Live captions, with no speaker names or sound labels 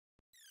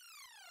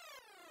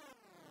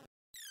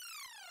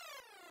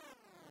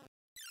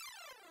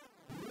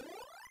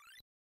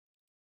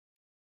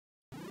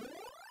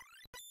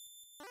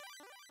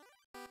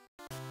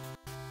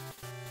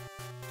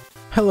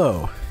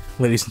Hello,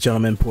 ladies and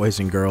gentlemen,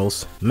 boys and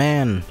girls,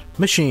 man,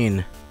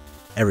 machine,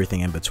 everything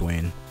in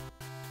between,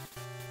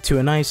 to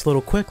a nice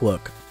little quick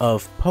look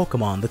of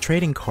Pokémon the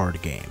Trading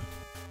Card Game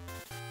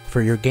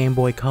for your Game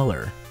Boy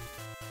Color.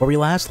 Where we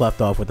last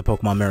left off with the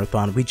Pokemon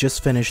Marathon, we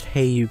just finished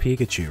Hey You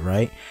Pikachu,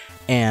 right?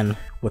 And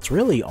what's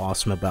really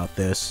awesome about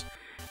this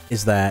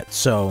is that,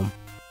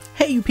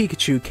 Hey You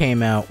Pikachu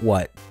came out,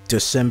 what,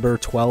 December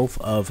 12th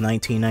of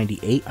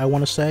 1998, I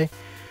want to say?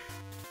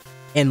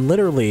 And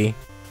literally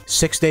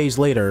 6 days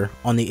later,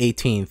 on the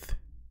 18th,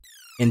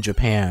 in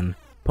Japan,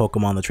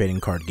 Pokemon the Trading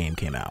Card Game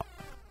came out,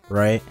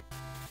 right?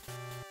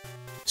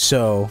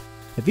 So,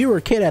 if you were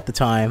a kid at the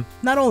time,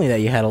 not only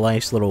that you had a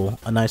nice little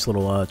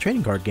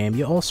trading card game,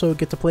 you also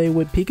get to play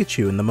with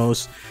Pikachu in the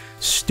most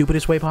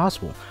stupidest way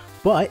possible.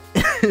 But,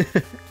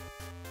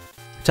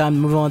 time to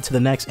move on to the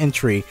next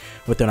entry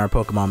within our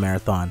Pokemon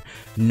Marathon.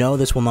 No,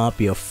 this will not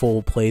be a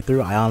full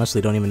playthrough. I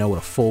honestly don't even know what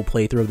a full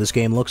playthrough of this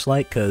game looks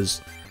like,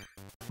 because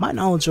my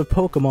knowledge of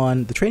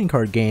Pokemon, the trading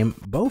card game,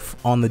 both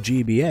on the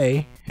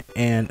GBA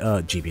and,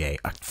 GBA,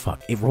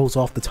 fuck, it rolls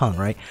off the tongue,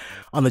 right?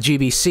 On the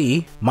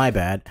GBC, my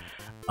bad,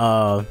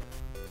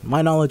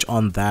 my knowledge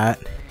on that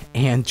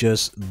and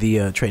just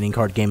the trading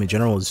card game in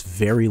general is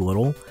very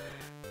little.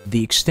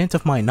 The extent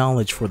of my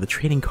knowledge for the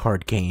trading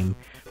card game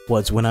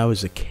was when I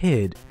was a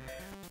kid,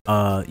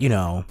 you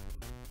know,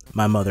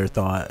 my mother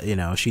thought, you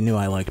know, she knew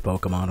I liked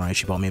Pokemon, right?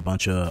 She bought me a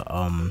bunch of,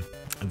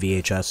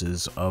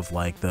 VHSs of,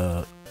 like,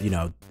 the, you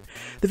know,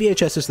 the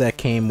VHSs that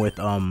came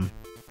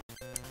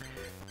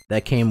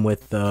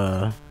with,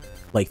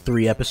 like,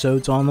 3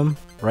 episodes on them,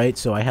 right?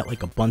 So I had,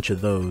 like, a bunch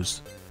of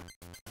those,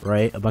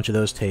 right? A bunch of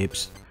those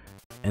tapes.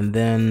 And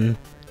then,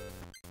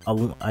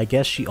 I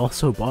guess she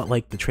also bought,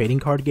 like, the trading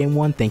card game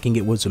one, thinking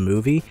it was a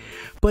movie.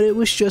 But it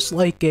was just,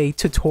 like, a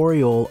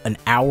tutorial, an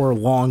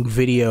hour-long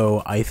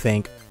video, I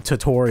think,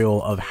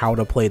 tutorial of how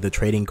to play the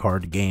trading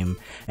card game.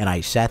 And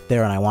I sat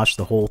there and I watched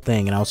the whole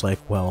thing, and I was like,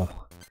 well,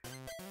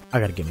 I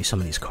gotta get me some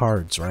of these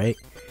cards, right?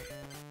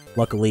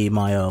 Luckily,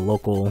 my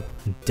local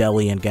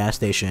deli and gas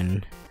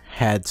station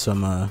had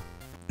some,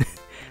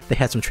 they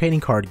had some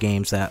trading card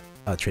games that,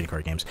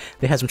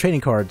 they had some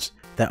trading cards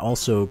that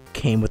also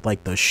came with,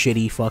 like, the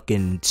shitty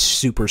fucking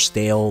super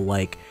stale,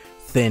 like,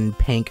 thin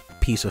pink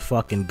piece of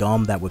fucking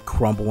gum that would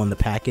crumble in the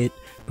packet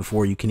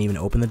before you can even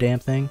open the damn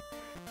thing,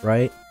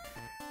 right?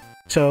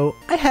 So,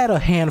 I had a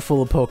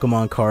handful of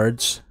Pokemon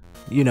cards,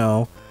 you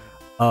know,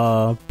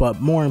 but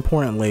more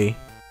importantly,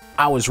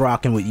 I was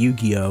rocking with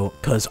Yu-Gi-Oh!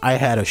 Because I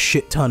had a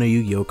shit ton of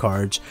Yu-Gi-Oh!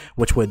 Cards,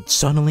 which would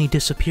suddenly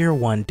disappear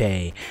one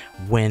day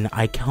when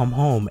I come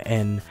home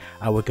and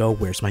I would go,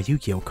 where's my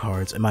Yu-Gi-Oh!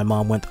 Cards? And my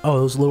mom went,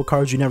 oh, those little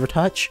cards you never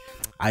touch?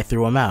 I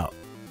threw them out.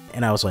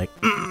 And I was like,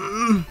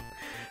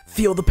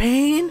 feel the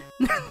pain?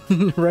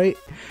 Right?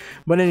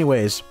 But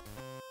anyways,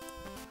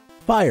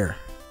 Fire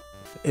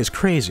is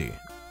crazy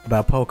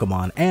about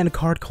Pokemon and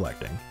card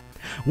collecting.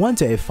 One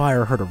day,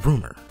 Fire heard a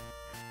rumor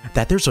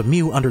that there's a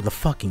Mew under the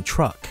fucking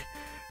truck.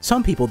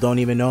 Some people don't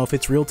even know if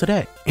it's real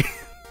today.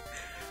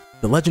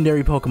 The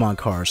legendary Pokemon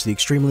cards, the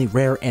extremely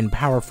rare and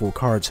powerful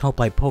cards held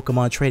by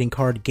Pokemon Trading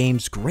Card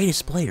Game's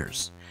greatest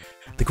players.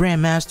 The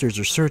Grandmasters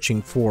are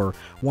searching for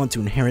one to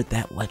inherit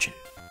that legend.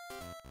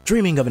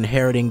 Dreaming of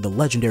inheriting the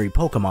legendary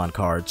Pokemon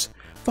cards,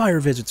 Fire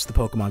visits the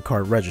Pokemon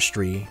card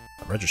researcher,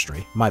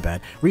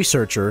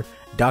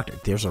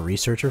 there's a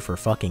researcher for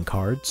fucking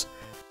cards?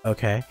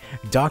 Okay.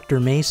 Dr.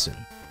 Mason.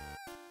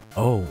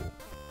 Oh,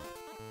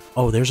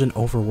 there's an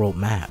overworld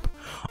map.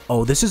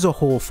 Oh, this is a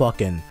whole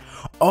fucking...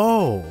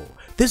 Oh,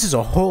 this is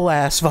a whole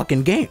ass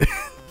fucking game.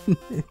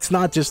 It's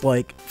not just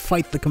like,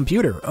 fight the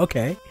computer,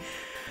 okay.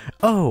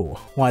 Oh,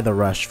 why the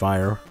rush,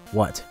 Fire?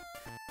 What?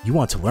 You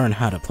want to learn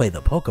how to play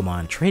the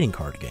Pokemon trading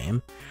card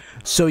game?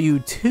 So you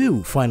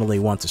too finally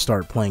want to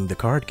start playing the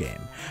card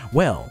game.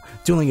 Well,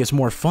 dueling is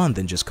more fun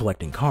than just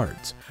collecting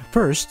cards.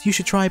 First, you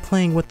should try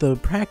playing with the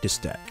practice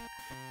deck.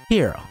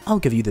 Here, I'll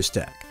give you this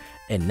deck.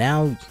 And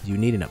now you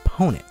need an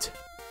opponent.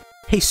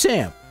 Hey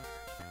Sam!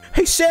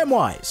 Hey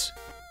Samwise!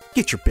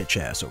 Get your bitch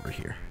ass over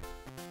here.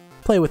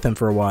 Play with him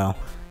for a while.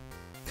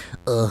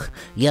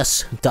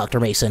 Yes, Dr.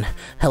 Mason.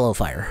 Hello,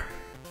 Fire.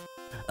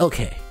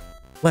 Okay,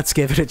 let's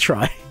give it a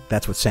try.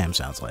 That's what Sam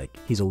sounds like.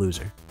 He's a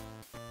loser.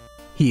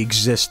 He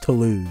exists to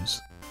lose.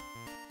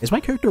 Is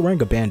my character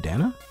wearing a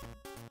bandana?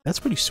 That's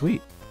pretty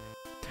sweet.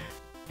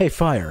 Hey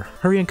Fire,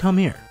 hurry and come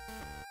here.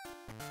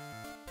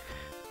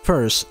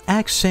 First,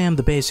 ask Sam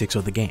the basics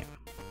of the game.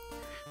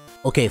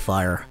 Okay,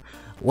 Fire.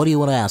 What do you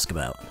want to ask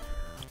about?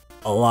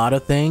 A lot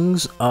of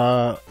things.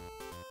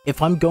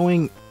 If I'm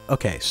going...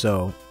 Okay,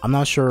 so, I'm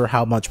not sure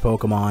how much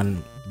Pokemon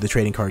the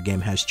trading card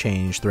game has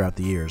changed throughout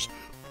the years.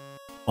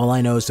 All I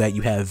know is that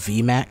you have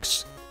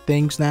VMAX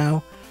things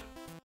now,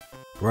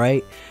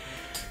 right?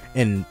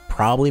 And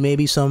probably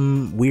maybe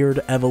some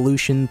weird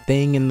evolution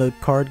thing in the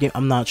card game.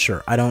 I'm not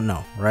sure. I don't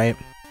know, right?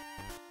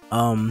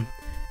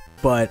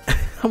 But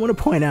I want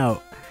to point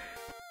out,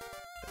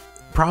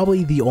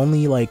 probably the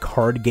only, like,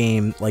 card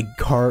game, like,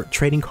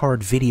 trading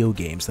card video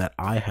games that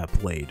I have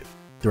played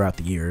throughout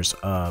the years.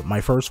 My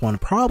first one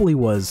probably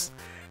was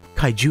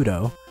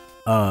Kaijudo,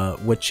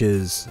 which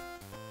is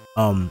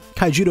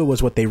Kaijudo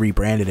was what they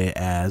rebranded it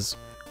as,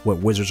 what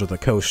Wizards of the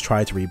Coast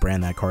tried to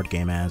rebrand that card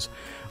game as,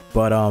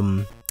 but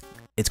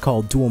it's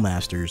called Duel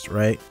Masters,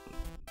 right?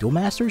 Duel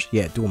Masters?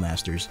 Yeah, Duel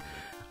Masters.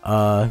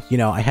 You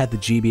know, I had the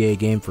GBA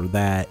game for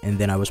that, and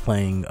then I was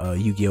playing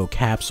Yu-Gi-Oh!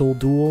 Capsule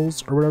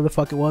Duels, or whatever the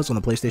fuck it was, on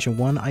the PlayStation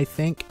 1, I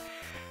think.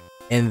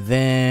 And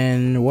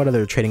then, what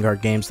other trading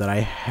card games that I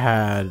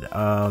had?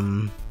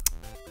 I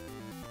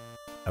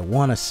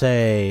want to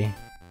say...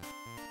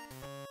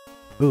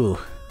 Ooh,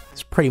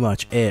 that's pretty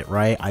much it,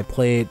 right? I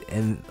played,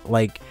 and,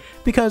 like...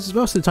 Because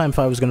most of the time, if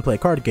I was going to play a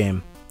card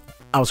game,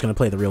 I was going to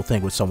play the real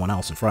thing with someone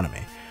else in front of me.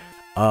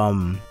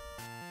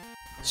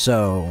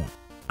 So,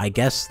 I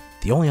guess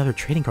the only other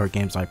trading card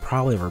games I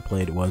probably ever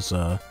played was,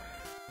 the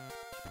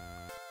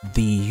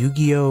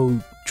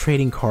Yu-Gi-Oh!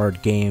 Trading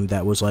card game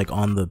that was, like,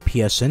 on the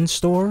PSN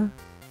store.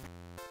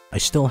 I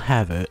still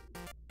have it.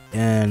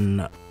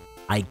 And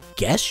I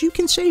guess you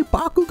can say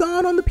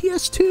Bakugan on the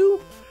PS2?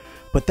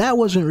 But that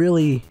wasn't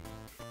really...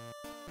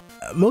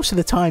 Most of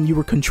the time, you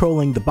were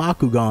controlling the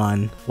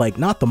Bakugan, like,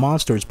 not the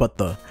monsters, but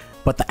the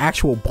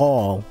actual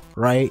ball,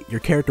 right? Your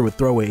character would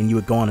throw it, and you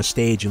would go on a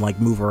stage and, like,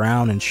 move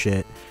around and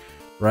shit,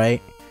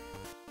 right?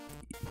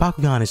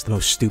 Bakugan is the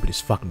most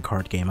stupidest fucking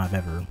card game I've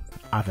ever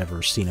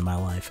seen in my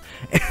life.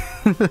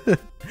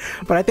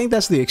 But I think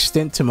that's the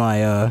extent to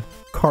my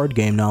card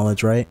game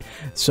knowledge, right?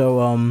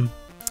 So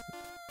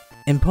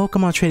in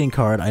Pokemon Trading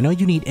Card, I know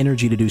you need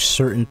energy to do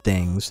certain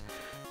things.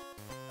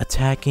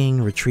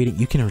 Attacking, retreating.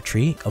 You can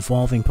retreat,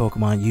 evolving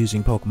Pokemon,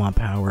 using Pokemon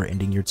power,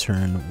 ending your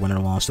turn, win or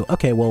loss.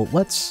 Okay, well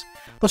let's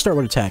start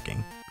with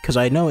attacking, because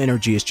I know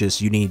energy is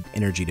just you need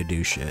energy to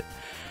do shit.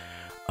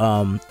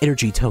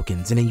 Energy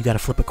tokens, and then you gotta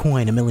flip a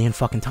coin a million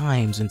fucking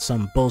times and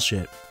some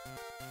bullshit.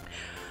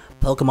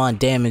 Pokemon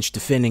damage,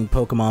 defending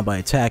Pokemon by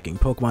attacking.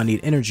 Pokemon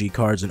need energy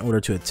cards in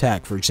order to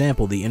attack. For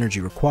example, the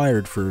energy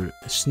required for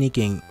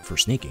Seekings.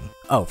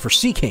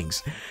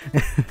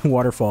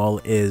 Waterfall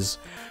is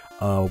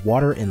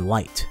water and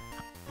light.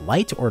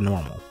 Light or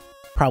normal?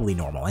 Probably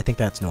normal. I think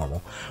that's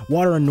normal.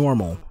 Water and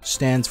normal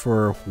stands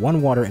for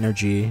one water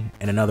energy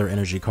and another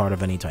energy card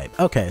of any type.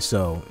 Okay,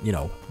 so, you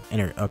know,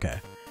 okay.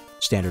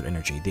 Standard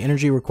energy. The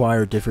energy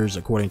required differs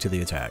according to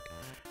the attack.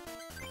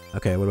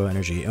 Okay, what about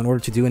energy? In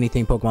order to do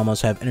anything, Pokemon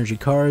must have energy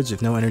cards.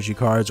 If no energy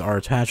cards are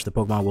attached, the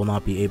Pokemon will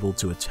not be able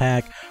to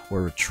attack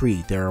or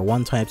retreat. There are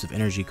 1 types of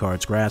energy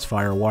cards: grass,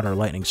 fire, water,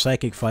 lightning,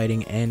 psychic,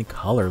 fighting, and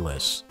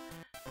colorless.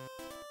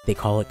 They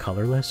call it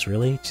colorless?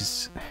 Really?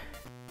 Just...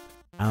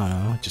 I don't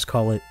know. Just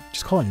call it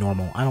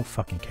normal. I don't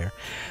fucking care.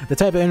 The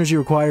type of energy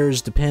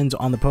requires depends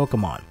on the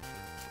Pokemon.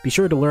 Be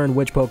sure to learn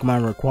which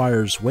Pokemon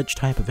requires which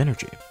type of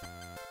energy.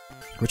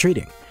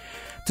 Retreating.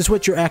 To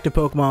switch your active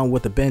Pokemon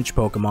with a bench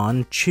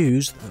Pokemon,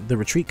 choose the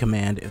retreat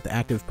command if the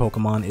active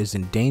Pokemon is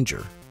in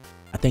danger.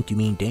 I think you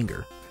mean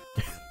danger.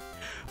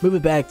 Move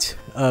it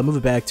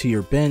back to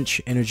your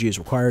bench. Energy is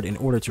required in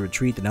order to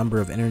retreat. The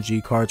number of energy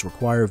cards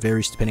required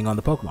varies depending on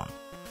the Pokemon.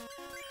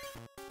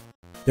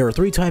 There are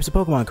 3 types of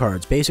Pokemon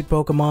cards: basic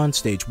Pokemon,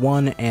 Stage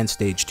 1, and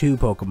Stage 2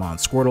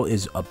 Pokemon. Squirtle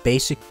is a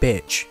basic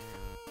bitch.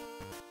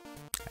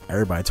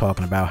 Everybody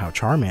talking about how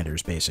Charmander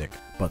is basic,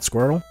 but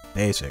Squirtle,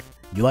 basic.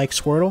 You like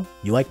Squirtle?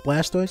 You like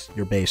Blastoise?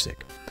 You're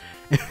basic.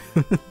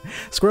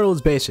 Squirtle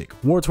is basic.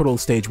 Wartortle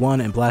is Stage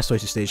 1, and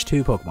Blastoise is Stage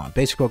 2 Pokemon.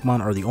 Basic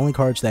Pokemon are the only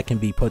cards that can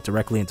be put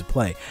directly into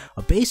play.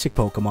 A basic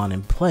Pokemon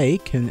in play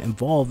can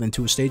evolve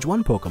into a Stage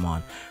 1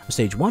 Pokemon. A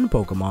Stage 1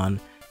 Pokemon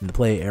in the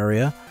play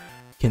area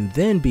can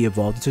then be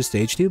evolved into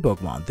Stage 2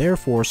 Pokemon.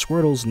 Therefore,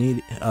 Squirtle's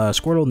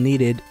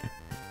needed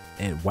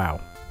in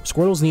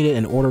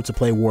order to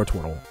play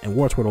Wartortle, and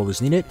Wartortle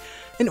is needed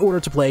in order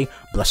to play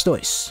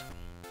Blastoise.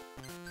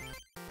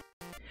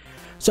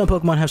 Some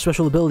Pokemon have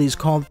special abilities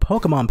called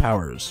Pokemon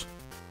powers.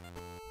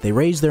 They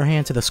raise their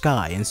hand to the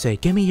sky and say,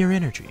 "Give me your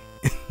energy."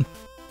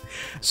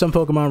 Some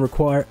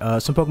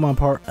Pokemon Some Pokemon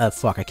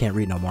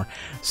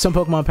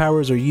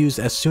powers are used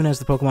as soon as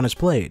the Pokemon is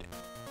played,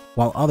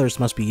 while others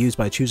must be used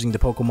by choosing the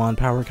Pokemon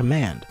power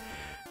command.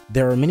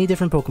 There are many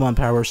different Pokemon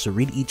powers, so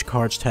read each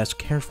card's test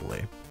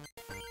carefully.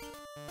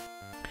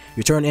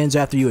 Your turn ends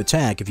after you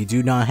attack. If you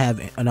do not have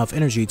enough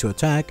energy to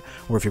attack,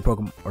 or if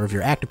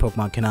your active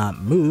Pokemon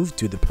cannot move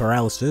due to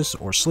paralysis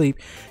or sleep,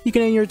 you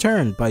can end your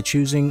turn by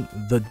choosing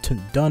the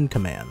done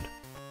command.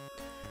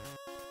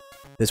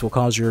 This will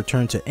cause your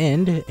turn to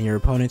end and your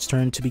opponent's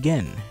turn to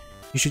begin.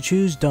 You should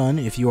choose done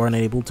if you are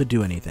unable to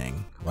do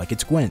anything, like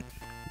it's Gwent.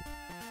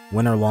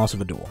 Win or loss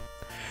of a duel.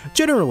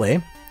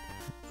 Generally,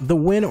 the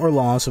win or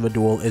loss of a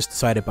duel is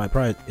decided by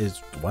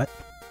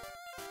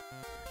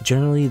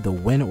Generally, the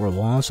win or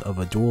loss of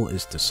a duel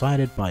is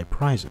decided by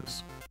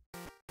prizes.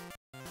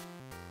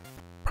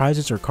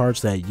 Prizes are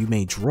cards that you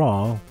may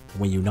draw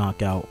when you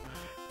knock out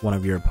one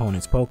of your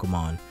opponent's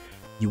Pokemon.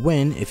 You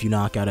win if you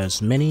knock out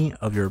as many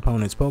of your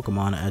opponent's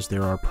Pokemon as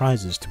there are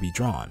prizes to be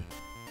drawn.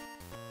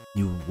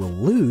 You will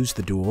lose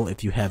the duel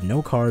if you have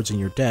no cards in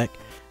your deck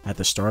at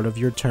the start of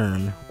your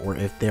turn, or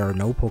if there are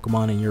no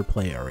Pokemon in your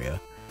play area,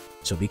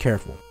 so be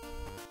careful.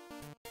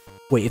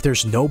 Wait, if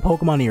there's no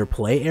Pokemon in your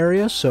play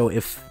area? So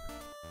if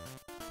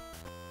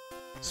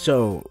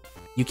So,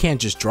 you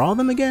can't just draw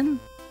them again?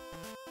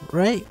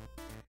 Right?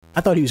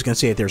 I thought he was gonna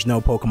say if there's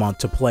no Pokemon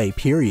to play,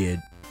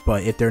 period.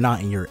 But if they're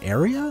not in your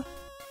area?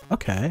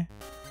 Okay.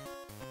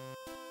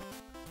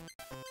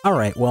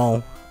 Alright,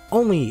 well,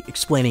 only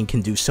explaining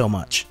can do so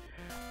much.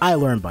 I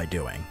learned by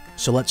doing,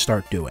 so let's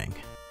start doing.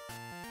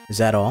 Is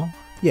that all?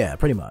 Yeah,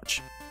 pretty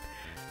much.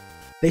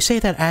 They say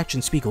that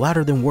actions speak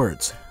louder than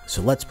words,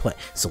 so let's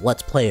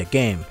play a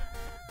game.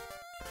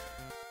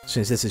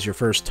 Since this is your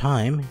first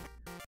time,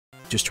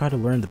 just try to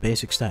learn the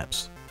basic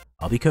steps.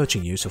 I'll be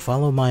coaching you, so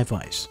follow my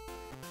advice.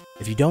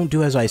 If you don't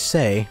do as I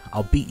say,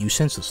 I'll beat you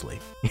senselessly.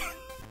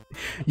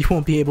 You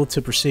won't be able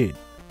to proceed.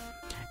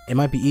 It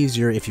might be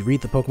easier if you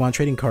read the Pokemon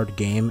Trading Card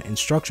Game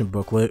instruction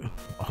booklet.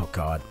 Oh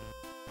god.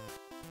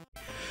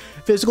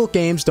 Physical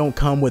games don't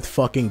come with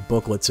fucking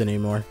booklets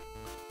anymore.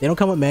 They don't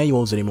come with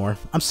manuals anymore.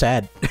 I'm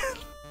sad.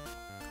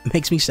 It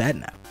makes me sad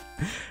now.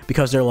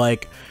 Because they're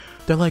like,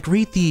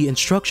 read the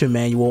instruction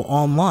manual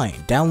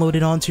online. Download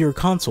it onto your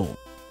console.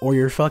 Or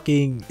your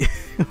fucking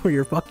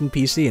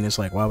PC, and it's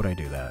like, why would I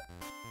do that?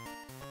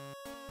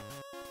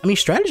 I mean,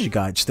 strategy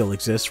guides still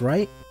exist,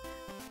 right?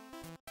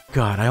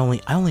 God, I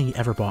only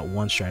ever bought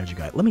one strategy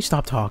guide. Let me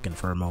stop talking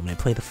for a moment and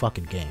play the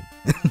fucking game.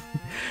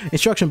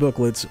 Instruction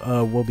booklets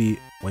will be...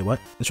 Wait, what?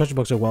 Instruction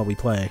books are while we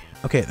play.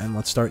 Okay, then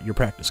let's start your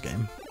practice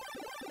game.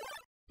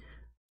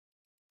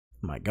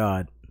 My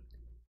god.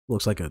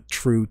 Looks like a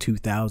true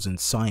 2000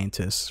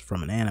 scientist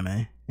from an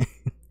anime.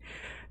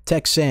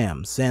 Tech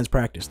Sam, Sam's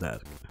practice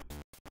deck.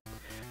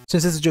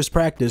 Since this is just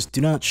practice,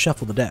 do not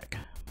shuffle the deck.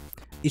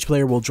 Each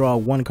player will draw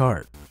one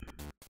card.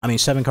 I mean,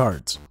 7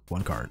 cards.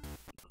 1 card.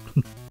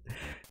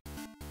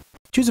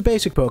 Choose a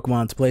basic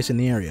Pokemon to place in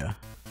the area.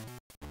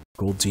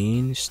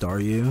 Goldeen,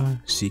 Staryu,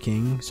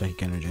 Seeking,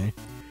 Psychic Energy.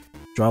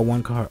 Draw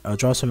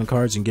 7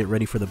 cards and get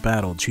ready for the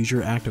battle. Choose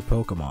your active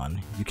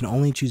Pokemon. You can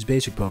only choose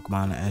basic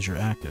Pokemon as your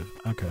active.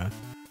 Okay.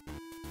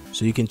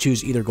 So you can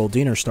choose either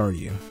Goldeen or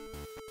Staryu.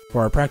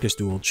 For our practice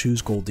duel,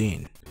 choose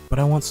Goldeen. But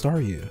I want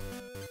Staryu.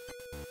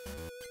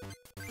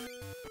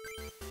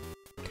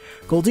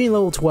 Goldeen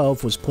level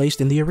 12 was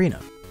placed in the arena.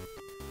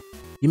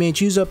 You may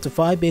choose up to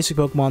 5 basic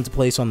Pokemon to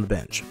place on the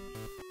bench.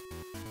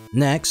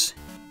 Next,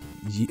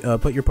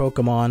 put your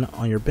Pokemon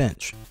on your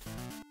bench.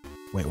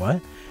 Wait, what?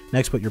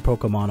 Next, put your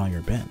Pokemon on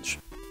your bench.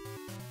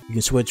 You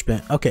can switch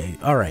bench. Okay,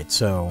 alright,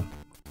 so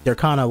they're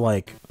kind of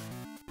like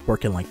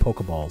working like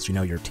Pokeballs. You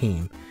know, your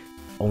team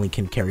only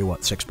can carry,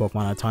 what, 6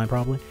 Pokemon at a time,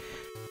 probably?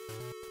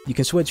 You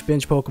can switch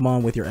bench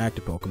Pokemon with your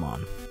active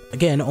Pokemon.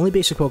 Again, only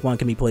basic Pokemon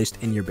can be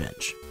placed in your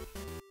bench.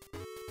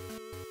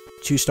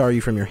 Choose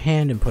Staryu from your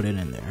hand and put it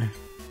in there.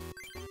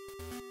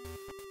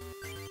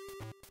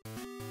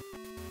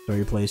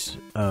 Staryu place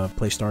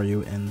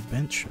Staryu in the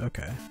bench?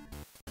 Okay.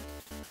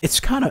 It's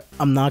kind of,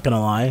 I'm not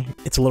gonna lie,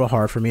 it's a little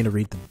hard for me to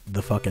read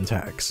the fucking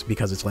text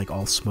because it's like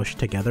all smushed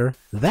together.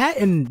 That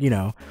and, you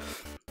know,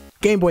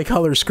 Game Boy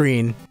Color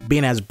screen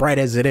being as bright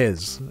as it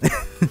is.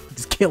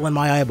 It's killing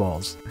my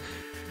eyeballs.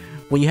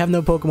 When you have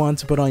no Pokemon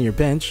to put on your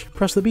bench,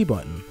 press the B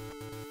button.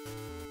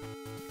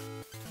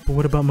 But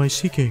what about my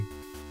Seeking?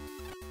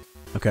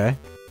 Okay.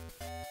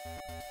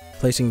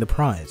 Placing the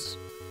prize.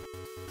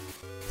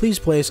 Please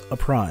place a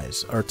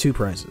prize, or 2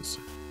 prizes.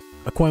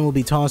 A coin will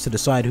be tossed to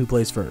decide who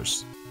plays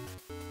first.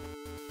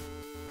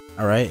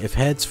 Alright, if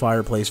heads,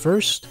 Fire plays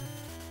first.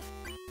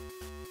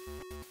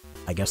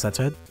 I guess that's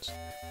heads.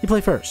 You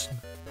play first.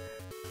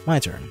 My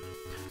turn.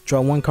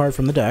 Draw 1 card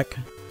from the deck.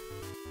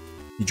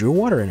 You drew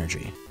Water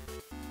Energy.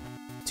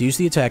 To use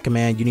the attack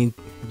command, you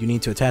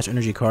need to attach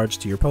energy cards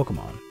to your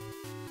Pokemon.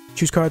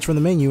 Choose cards from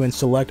the menu and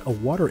select a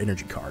Water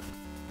Energy card.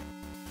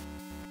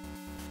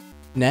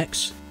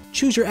 Next,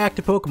 choose your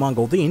active Pokemon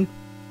Goldeen.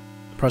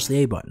 Press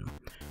the A button.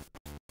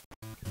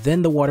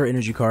 Then the Water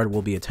Energy card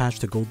will be attached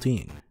to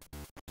Goldeen.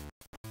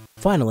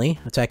 Finally,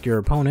 attack your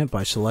opponent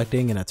by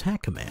selecting an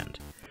attack command.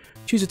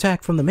 Choose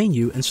attack from the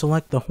menu and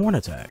select the Horn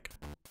attack.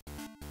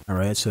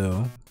 Alright,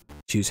 so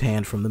choose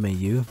hand from the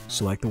menu,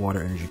 select the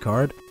Water Energy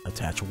card,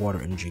 attach a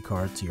Water Energy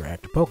card to your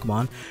active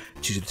Pokemon,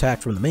 choose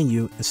attack from the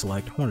menu, and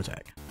select Horn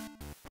attack.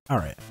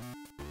 Alright,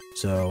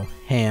 so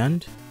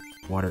hand,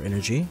 Water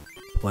Energy,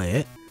 play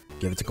it,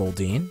 give it to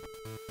Goldeen.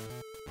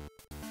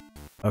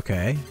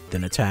 Okay,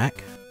 then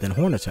attack, then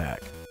Horn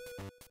attack.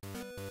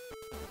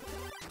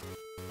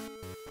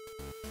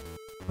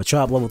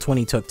 Machop level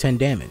 20 took 10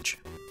 damage.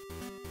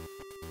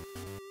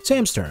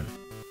 Sam's turn.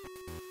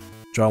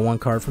 Draw 1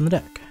 card from the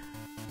deck.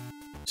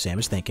 Sam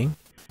is thinking.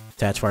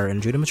 Attach Fire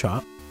Energy to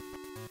Machop.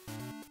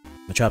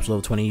 Machop's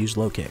level 20 used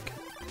Low Kick.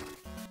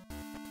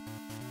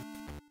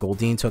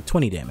 Goldeen took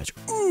 20 damage.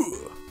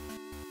 Ooh.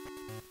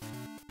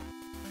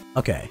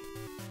 Okay.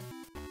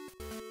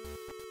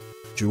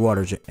 Drew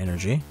Water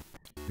Energy.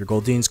 Your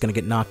Goldeen's gonna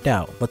get knocked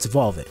out. Let's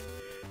evolve it.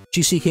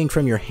 Choose Seeking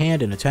from your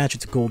hand and attach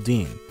it to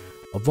Goldeen.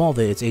 Evolve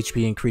it, its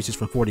HP increases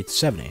from 40 to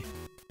 70.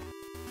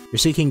 Your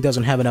Seeking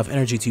doesn't have enough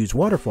energy to use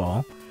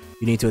Waterfall.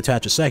 You need to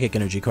attach a Psychic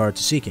Energy card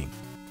to Seeking.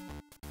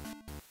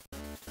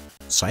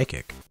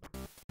 Psychic?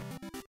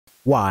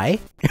 Why?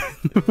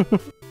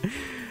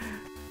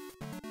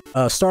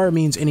 Star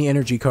means any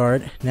energy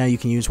card. Now you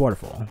can use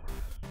Waterfall.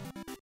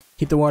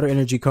 Keep the water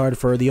energy card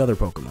for the other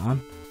Pokemon.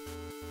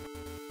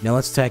 Now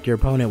let's attack your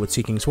opponent with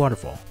Seeking's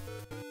Waterfall.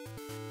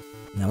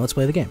 Now let's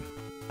play the game.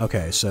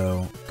 Okay,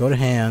 so go to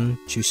hand,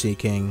 choose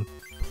Seeking,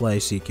 play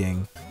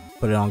Seeking,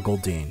 put it on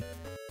Goldeen.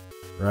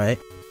 Right?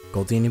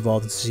 Goldeen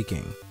evolved into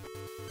Seeking.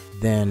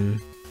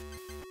 Then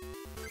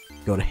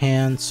go to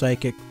hand,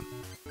 Psychic.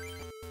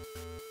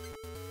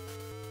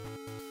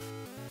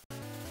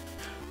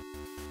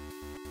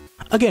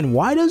 Again,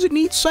 why does it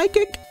need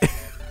Psychic?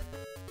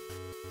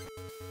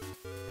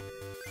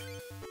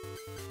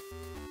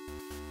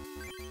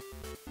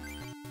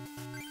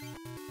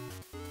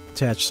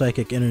 Attach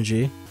Psychic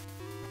Energy.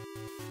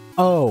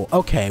 Oh,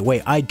 okay,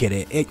 wait, I get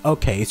it.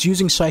 Okay, it's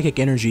using Psychic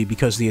Energy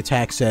because the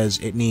attack says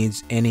it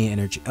needs any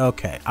energy.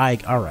 Okay,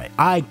 alright,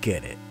 I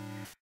get it.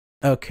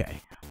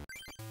 Okay.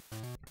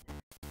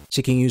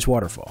 Seeking use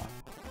Waterfall.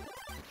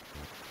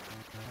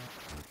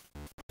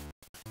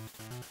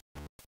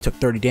 Took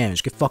 30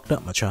 damage. Get fucked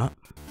up, Machop.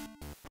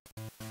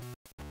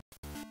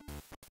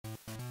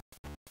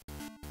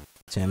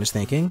 Sam is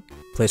thinking.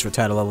 Place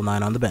Rattata level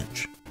 9 on the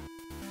bench.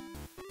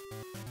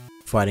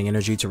 Fighting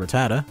energy to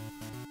Rattata.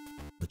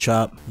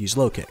 Machop, use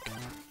Low Kick.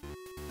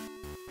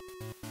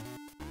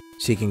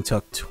 Seeking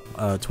took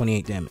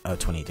 28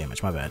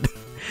 damage, my bad.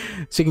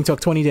 Seeking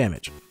took 20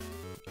 damage.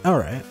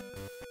 Alright.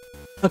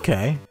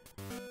 Okay.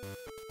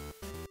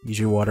 Use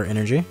your water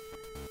energy.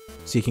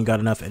 Seeking got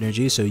enough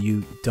energy, so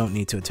you don't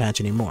need to attach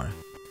anymore.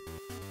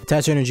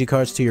 Attach energy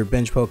cards to your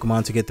bench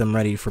Pokemon to get them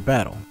ready for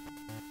battle.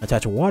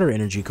 Attach a water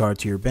energy card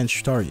to your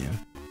bench Staryu.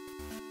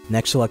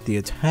 Next, select the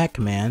attack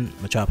command.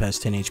 Machop has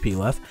 10 HP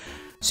left.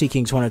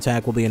 Seeking's Horn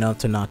Attack will be enough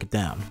to knock it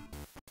down.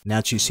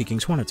 Now choose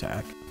Seeking's Horn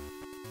Attack.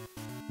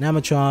 Now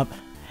Machop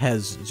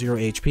has 0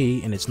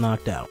 HP and it's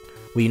knocked out.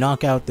 When you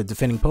knock out the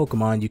defending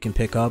Pokemon, you can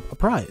pick up a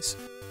prize.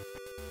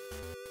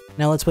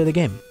 Now let's play the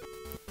game.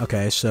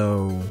 Okay,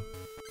 so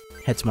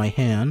head to my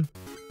hand,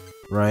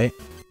 right?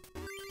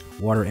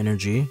 Water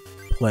energy,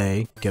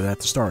 play, give that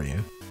to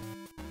Staryu.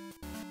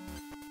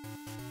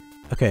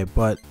 Okay,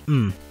 but,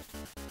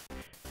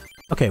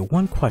 okay,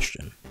 one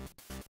question.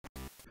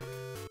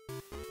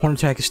 Horn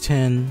Attack is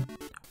 10,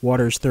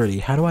 Water is 30.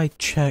 How do I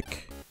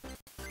check?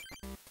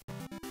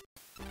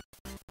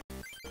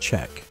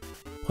 Check.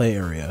 Play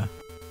area.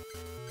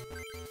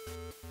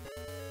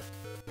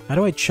 How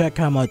do I check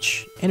how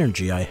much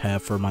energy I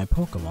have for my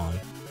Pokemon?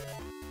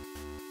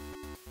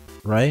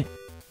 Right?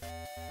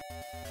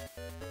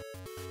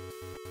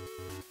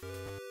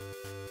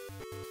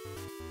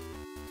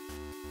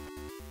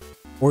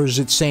 Or is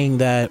it saying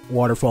that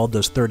Waterfall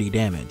does 30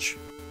 damage?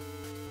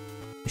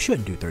 It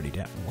shouldn't do 30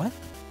 damage. What?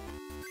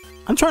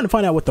 I'm trying to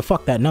find out what the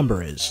fuck that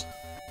number is.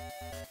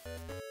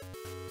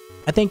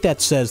 I think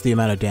that says the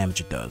amount of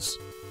damage it does.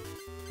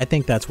 I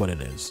think that's what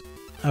it is.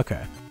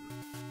 Okay.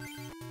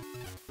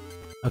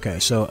 Okay,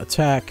 so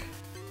attack,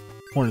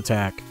 Horn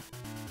Attack.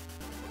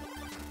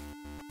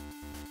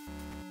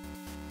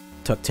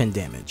 Took 10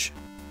 damage.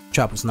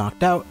 Chop was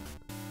knocked out.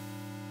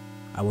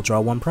 I will draw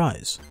 1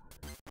 prize.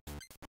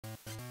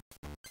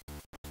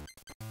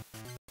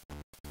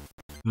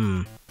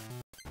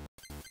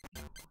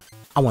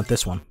 I want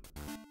this one.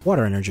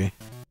 Water energy.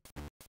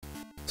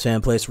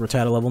 Sam placed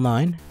Rattata level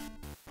 9.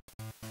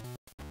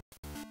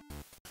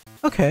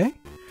 Okay.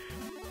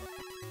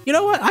 You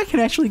know what? I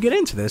can actually get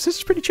into this. This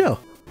is pretty chill.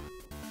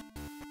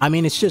 I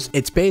mean, it's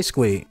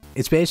basically,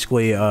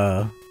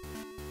 I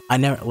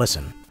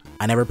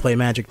never played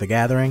Magic the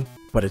Gathering,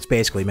 but it's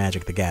basically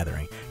Magic the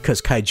Gathering.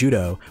 Because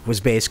Kaijudo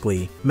was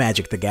basically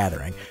Magic the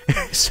Gathering.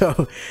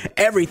 So,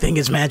 everything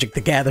is Magic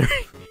the Gathering.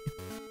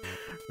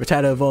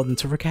 Rattata evolved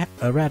into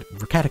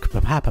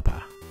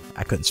Rattata.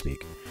 I couldn't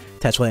speak.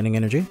 Attach lightning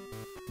energy.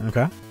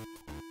 Okay.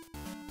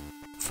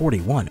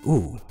 41.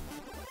 Ooh.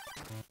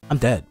 I'm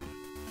dead.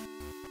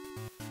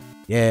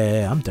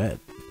 Yeah, I'm dead.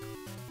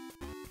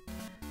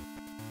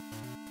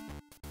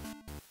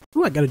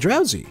 Ooh, I got a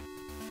Drowsy.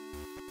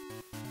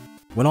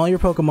 When all your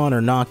Pokemon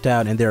are knocked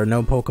out and there are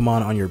no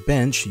Pokemon on your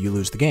bench, you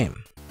lose the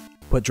game.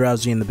 Put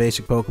Drowsy in the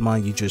basic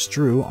Pokemon you just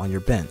drew on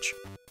your bench.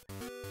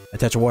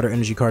 Attach a water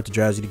energy card to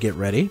Drowsy to get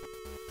ready.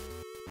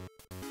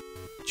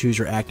 Choose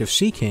your active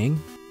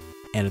Seeking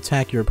and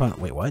attack your opponent.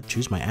 Wait, what?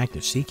 Choose my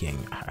active Seeking?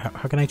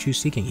 How can I choose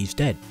Seeking? He's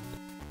dead.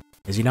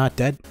 Is he not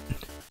dead?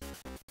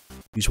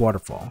 Use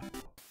Waterfall.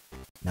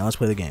 Now let's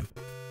play the game.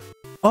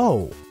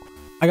 Oh!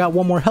 I got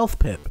 1 more health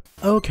pip.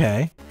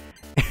 Okay.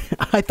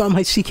 I thought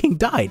my Seeking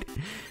died.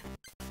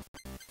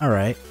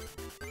 Alright.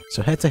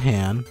 So head to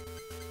hand.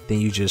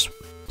 Then you just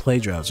play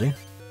Drowsy.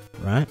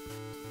 Right?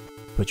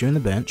 Put you in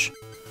the bench.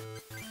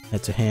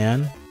 Head to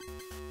hand.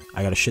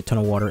 I got a shit ton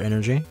of water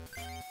energy.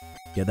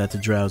 Get that to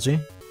Drowsy.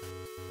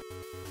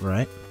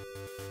 Right.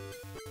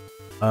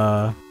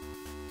 And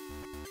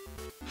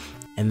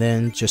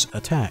then just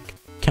attack.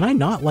 Can I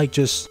not, like,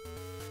 just...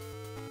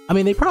 I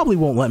mean, they probably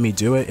won't let me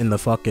do it in the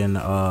fucking,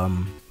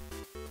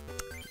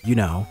 you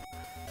know.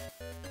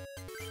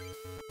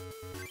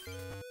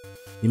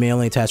 You may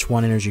only attach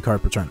 1 energy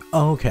card per turn.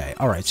 Oh, okay.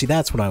 Alright, see,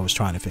 that's what I was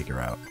trying to figure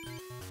out.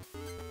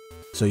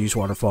 So use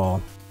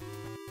Waterfall.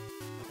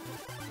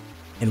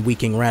 And we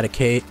can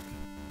Eradicate.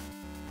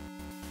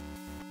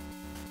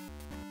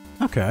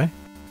 Okay.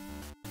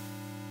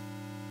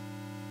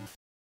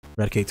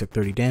 Eradicate took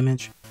 30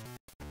 damage.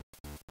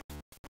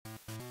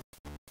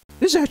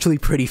 This is actually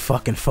pretty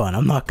fucking fun,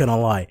 I'm not gonna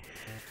lie.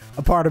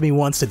 A part of me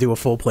wants to do a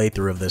full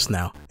playthrough of this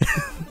now.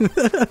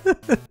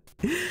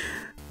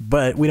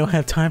 But we don't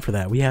have time for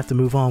that. We have to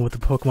move on with the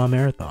Pokemon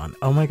Marathon.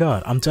 Oh my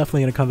god, I'm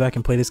definitely gonna come back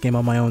and play this game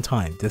on my own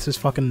time. This is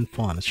fucking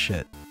fun as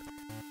shit.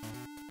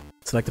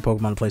 Select the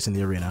Pokemon to place in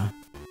the arena.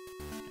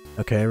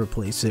 Okay,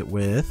 replace it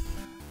with...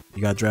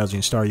 You got Drowsy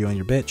and Staryu on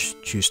your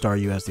bitch. Choose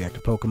Staryu as the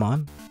active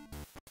Pokemon.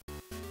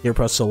 Here,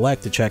 press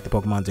select to check the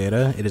Pokemon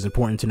data. It is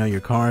important to know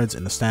your cards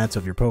and the stats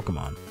of your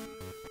Pokemon.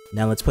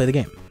 Now let's play the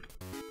game.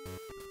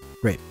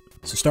 Great.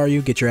 So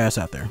Staryu, get your ass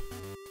out there.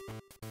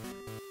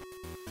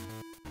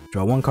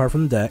 Draw one card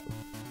from the deck.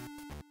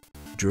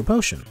 Drew a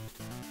potion.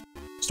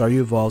 Staryu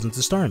evolves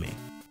into Starmie.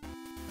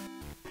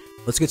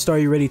 Let's get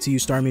Staryu ready to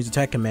use Starmie's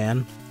attack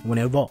command when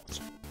it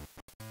evolves.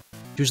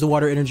 Choose the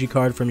water energy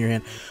card from your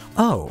hand.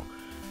 Oh,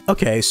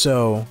 okay,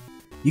 so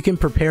you can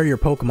prepare your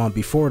Pokemon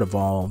before it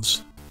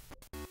evolves,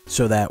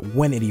 so that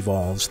when it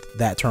evolves,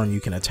 that turn you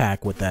can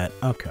attack with that.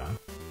 Okay.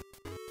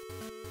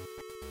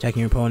 Attacking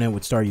your opponent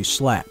with Staryu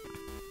Slap.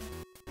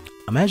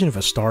 Imagine if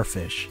a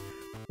starfish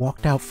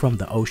walked out from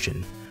the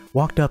ocean,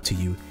 walked up to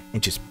you,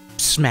 and just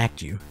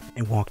smacked you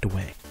and walked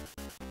away.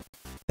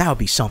 That would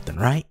be something,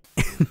 right?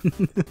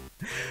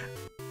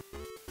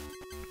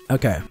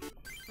 Okay.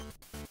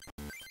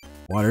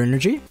 Water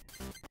energy.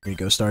 Here you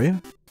go,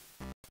 Staryu.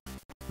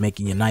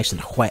 Making you nice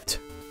and wet,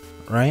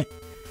 right?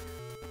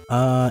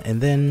 And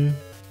then...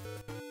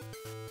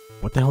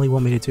 What the hell do you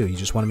want me to do? You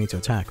just wanted me to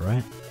attack,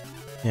 right?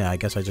 Yeah, I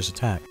guess I just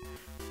attack.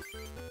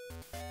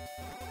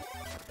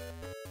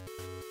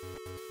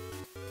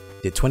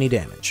 Did 20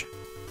 damage.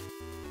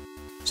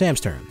 Sam's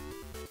turn.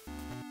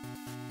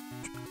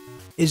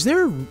 Is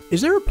there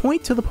a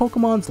point to the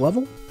Pokemon's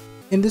level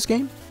in this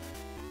game?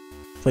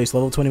 Place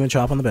level 20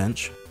 Machop on the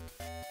bench.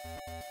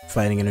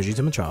 Fighting energy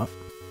to Machop.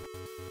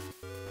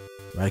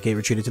 Eradicate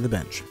retreated to the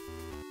bench.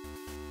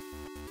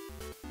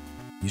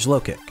 Use low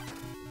kick.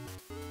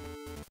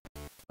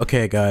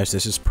 Okay guys,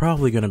 this is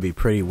probably gonna be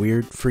pretty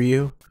weird for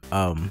you.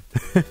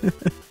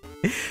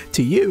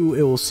 To you,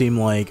 it will seem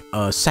like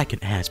a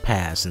second has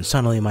passed and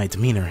suddenly my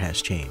demeanor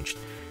has changed.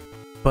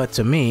 But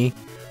to me,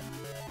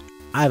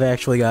 I've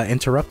actually got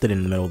interrupted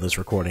in the middle of this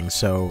recording,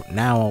 so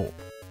now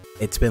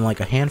it's been like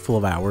a handful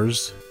of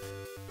hours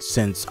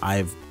since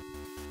I've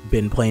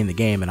been playing the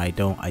game, and I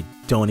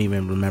don't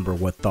even remember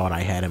what thought I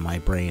had in my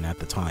brain at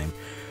the time.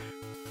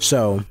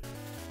 So,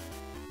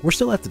 we're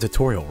still at the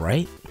tutorial,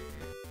 right?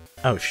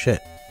 Oh shit.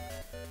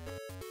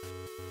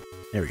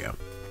 There we go.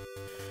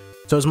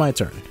 So it's my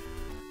turn.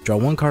 Draw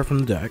one card from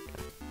the deck.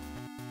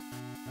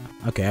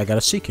 Okay, I got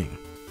a Seaking.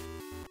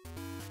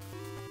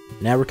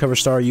 Now recover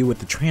Staryu with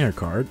the trainer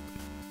card.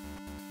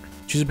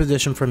 Choose a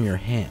position from your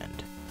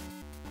hand.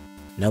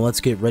 Now let's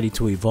get ready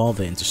to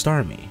evolve it into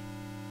Starmie.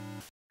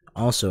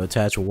 Also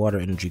attach a water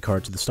energy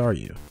card to the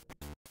Staryu.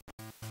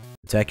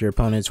 Attack your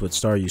opponents with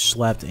Staryu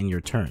slapped in your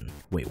turn.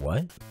 Wait,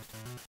 what?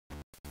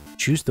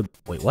 Choose the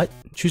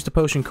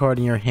potion card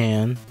in your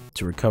hand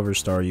to recover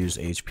Staryu's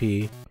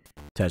HP.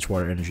 Attach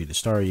water energy to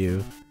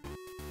Staryu.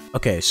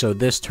 Okay, so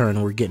this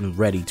turn we're getting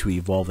ready to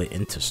evolve it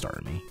into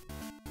Starmie,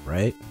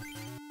 right?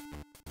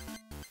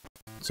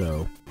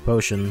 So,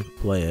 potion,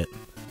 play it.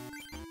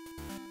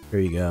 Here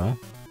you go.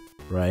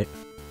 Right.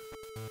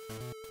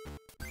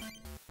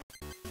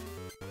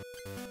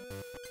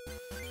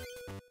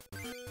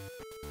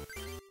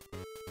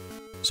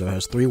 So it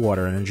has 3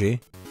 water energy.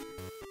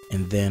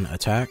 And then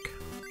attack.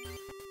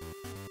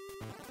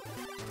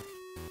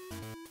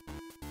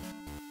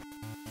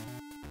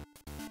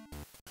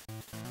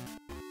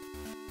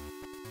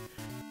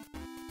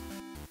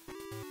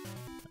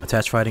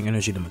 Attach fighting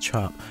energy to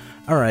Machop.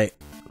 Alright.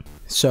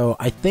 So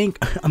I think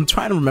I'm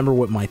trying to remember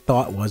what my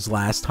thought was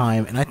last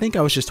time, and I think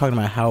I was just talking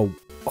about how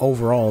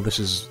overall this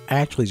is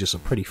actually just a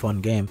pretty fun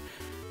game.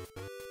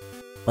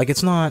 Like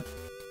it's not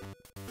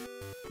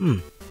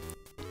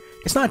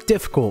it's not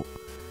difficult,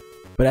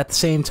 but at the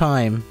same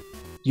time,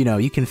 you know,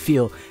 you can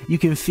feel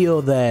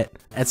that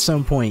at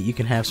some point you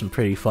can have some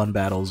pretty fun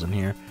battles in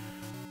here.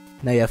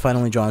 Now you have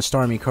finally drawn a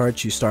Starmie card.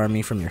 Choose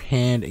Starmie from your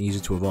hand and use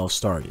it to evolve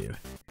Staryu.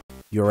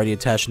 You already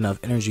attached enough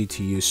energy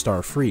to use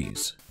Star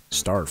Freeze.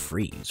 Star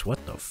Freeze?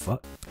 What the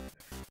fuck?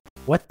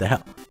 What the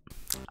hell?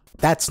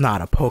 That's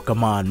not a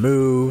Pokemon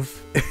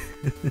move!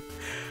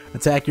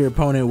 Attack your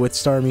opponent with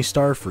Starmie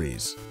Star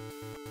Freeze.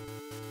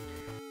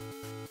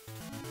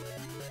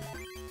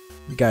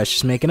 You guys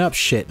just making up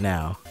shit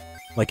now.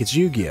 Like it's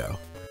Yu-Gi-Oh!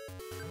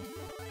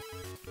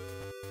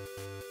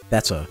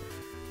 That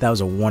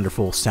was a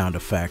wonderful sound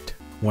effect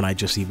when I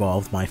just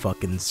evolved my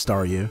fucking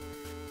Staryu.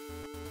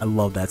 I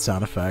love that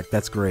sound effect.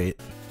 That's great.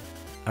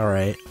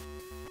 Alright.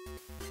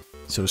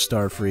 So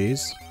Star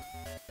Freeze.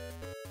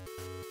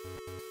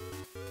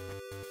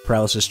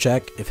 Paralysis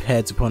check. If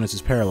heads, opponents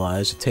is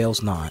paralyzed. If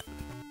tails, not.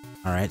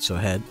 Alright, so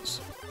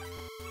heads.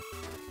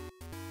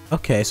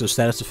 Okay, so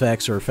status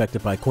effects are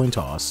affected by coin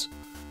toss.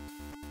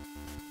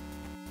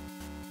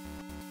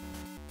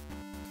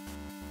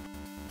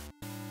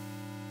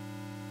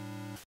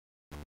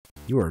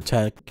 You were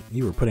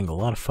putting a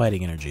lot of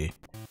fighting energy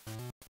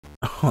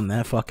on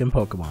that fucking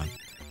Pokemon.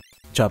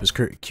 Chop is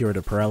cured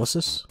of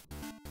paralysis.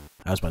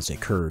 I was about to say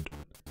cured.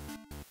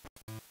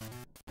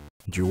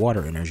 Drew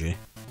water energy.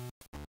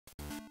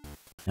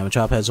 Now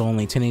Machop has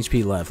only 10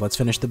 HP left. Let's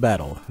finish the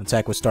battle.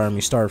 Attack with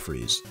Starmie Star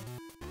Freeze.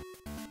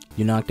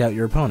 You knocked out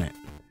your opponent.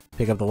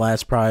 Pick up the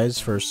last prize.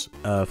 First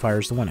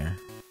fires the winner.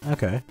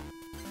 Okay.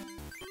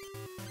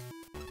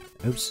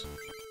 Oops.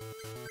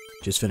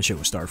 Just finish it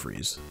with Star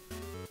Freeze.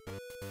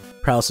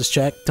 Paralysis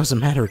check. Doesn't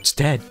matter, it's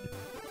dead.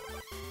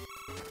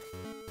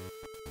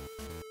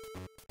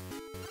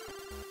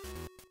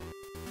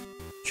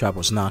 Chop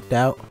was knocked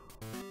out.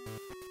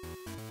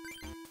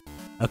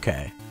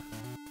 Okay.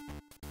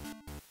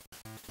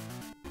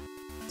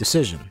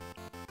 Decision.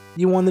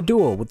 You won the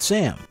duel with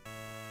Sam.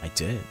 I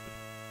did.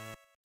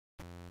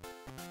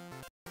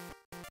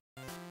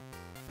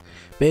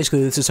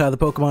 Basically, this is how the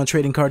Pokémon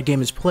Trading Card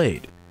Game is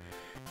played.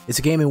 It's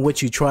a game in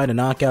which you try to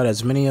knock out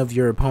as many of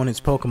your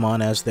opponent's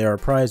Pokémon as there are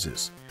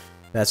prizes.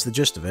 That's the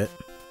gist of it.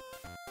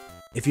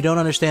 If you don't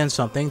understand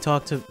something,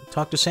 talk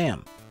to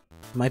Sam.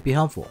 It might be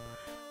helpful.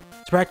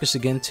 Let's practice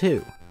again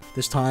too.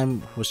 This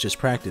time was just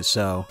practice,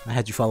 so I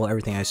had you follow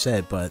everything I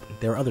said, but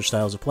there are other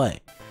styles of play.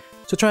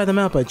 So try them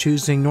out by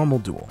choosing Normal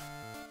Duel.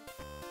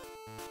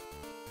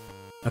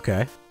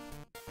 Okay.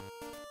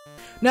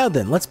 Now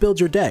then, let's build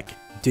your deck.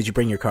 Did you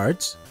bring your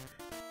cards?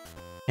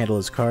 Hand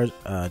his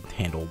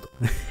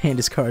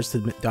cards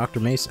to Dr.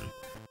 Mason.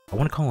 I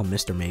want to call him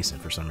Mr. Mason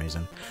for some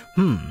reason.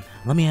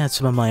 Let me add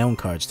some of my own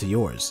cards to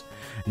yours.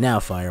 Now,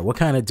 Fire, what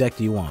kind of deck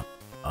do you want?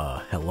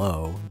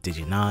 Hello? Do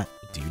you not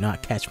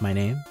catch my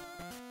name?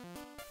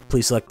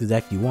 Please select the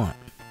deck you want.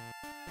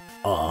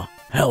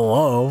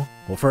 Hello?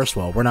 Well, first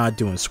of all, we're not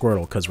doing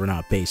Squirtle because we're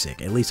not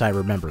basic. At least I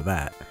remember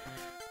that.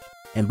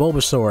 And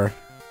Bulbasaur,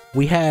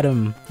 we had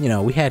him,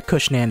 we had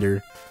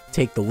Kushnandr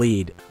take the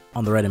lead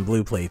on the Red and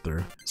Blue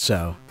playthrough,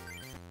 so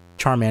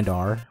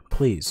Charmander,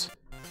 please.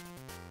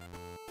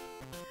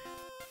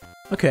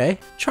 Okay,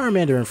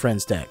 Charmander and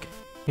Friends deck.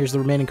 Here's the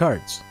remaining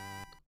cards.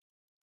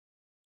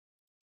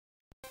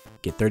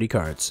 Get 30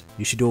 cards.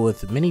 You should duel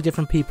with many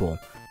different people.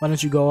 Why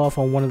don't you go off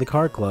on one of the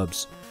card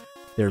clubs?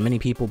 There are many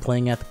people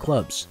playing at the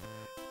clubs.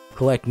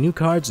 Collect new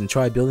cards and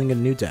try building a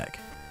new deck.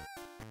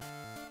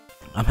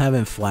 I'm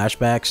having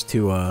flashbacks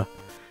to,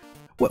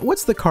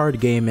 what's the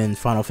card game in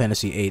Final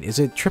Fantasy VIII? Is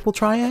it Triple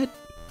Triad?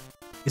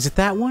 Is it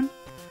that one?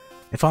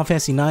 In Final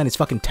Fantasy IX, it's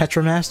fucking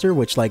Tetramaster,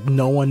 which, like,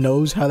 no one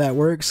knows how that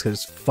works,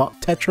 because fuck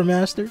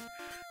Tetramaster.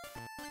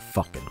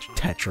 Fucking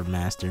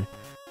Tetramaster.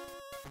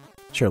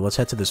 Sure, let's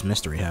head to this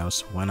mystery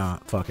house. Why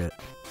not? Fuck it.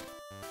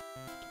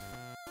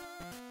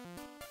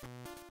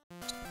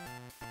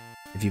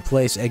 If you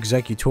place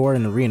Executor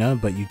in Arena,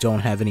 but you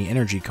don't have any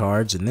energy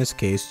cards, in this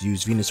case,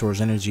 use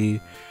Venusaur's energy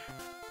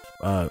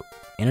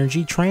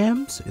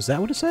trams? Is that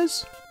what it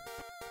says?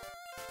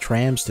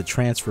 Trams to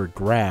transfer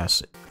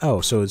grass.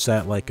 Oh, so is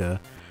that like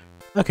a...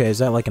 Okay, is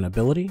that like an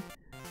ability?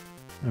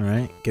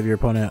 Alright, give your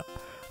opponent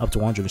up to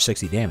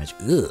 160 damage.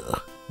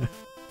 Ugh.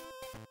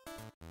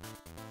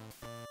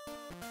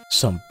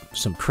 Some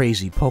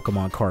crazy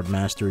Pokemon card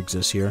master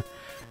exists here.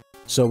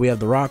 So we have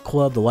the Rock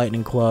Club, the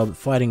Lightning Club,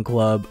 Fighting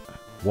Club,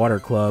 Water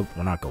Club,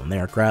 we're not going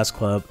there, Grass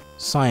Club,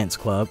 Science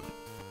Club.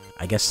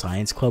 I guess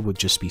Science Club would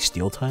just be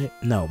Steel type?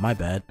 No, my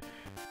bad.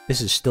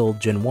 This is still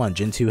Gen 1,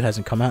 Gen 2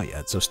 hasn't come out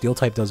yet, so Steel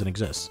type doesn't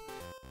exist.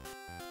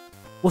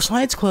 Well,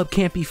 Science Club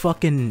can't be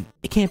fucking...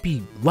 It can't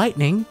be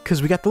Lightning,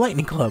 because we got the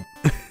Lightning Club.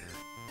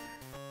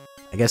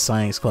 I guess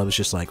Science Club is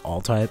just like all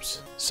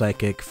types.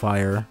 Psychic,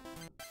 Fire.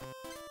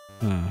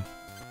 In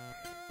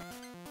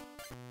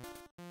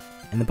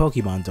the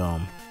Pokemon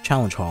Dome.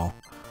 Challenge Hall.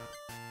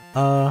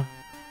 You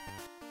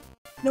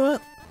know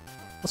what?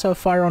 Let's have a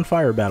fire on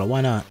fire battle,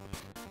 why not?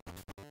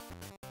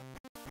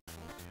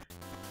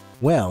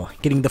 Well,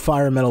 getting the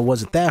fire medal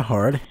wasn't that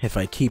hard.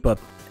 Wait, what?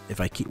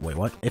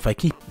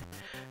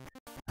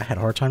 I had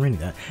a hard time reading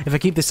that. If I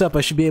keep this up,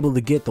 I should be able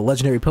to get the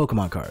legendary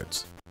Pokemon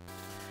cards.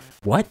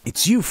 What?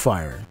 It's you,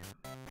 Fire!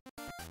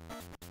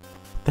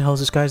 What the hell is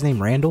this guy's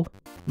name? Randall?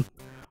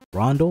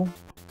 Rondel?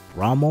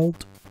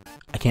 Romold?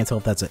 I can't tell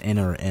if that's an N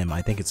or an M.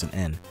 I think it's an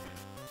N.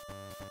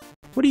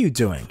 What are you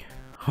doing?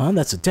 Huh?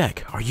 That's a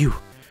deck. Are you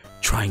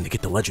trying to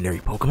get the legendary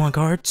Pokemon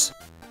cards?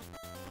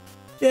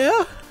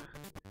 Yeah?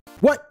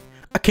 What?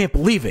 I can't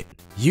believe it!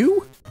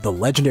 You? The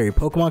legendary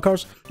Pokemon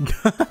cards?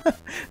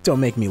 Don't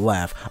make me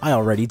laugh. I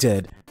already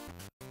did.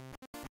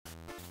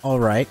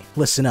 Alright,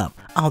 listen up.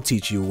 I'll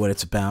teach you what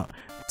it's about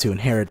to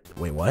inherit...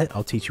 Wait, what?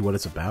 I'll teach you what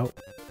it's about?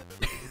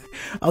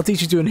 I'll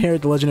teach you to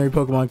inherit the legendary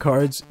Pokemon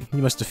cards.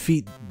 You must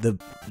defeat the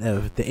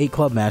 8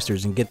 Club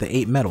Masters and get the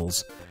 8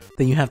 medals.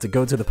 Then you have to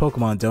go to the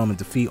Pokemon Dome and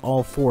defeat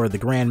all 4 of the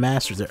Grand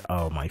Masters there.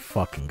 Oh my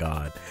fucking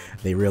god.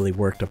 They really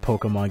worked a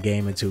Pokemon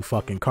game into a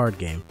fucking card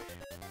game.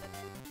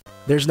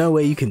 There's no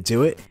way you can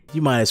do it.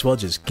 You might as well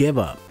just give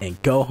up and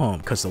go home,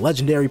 because the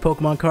legendary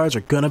Pokemon cards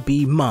are gonna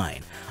be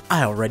mine.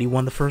 I already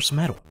won the first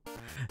medal.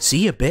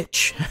 See ya,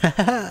 bitch.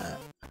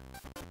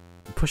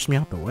 You pushed me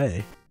out the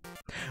way.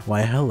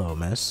 Why, hello,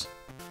 miss.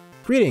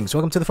 Greetings,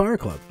 welcome to the Fire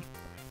Club.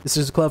 This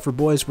is a club for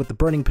boys with the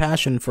burning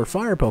passion for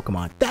fire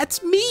Pokemon.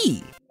 That's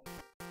me!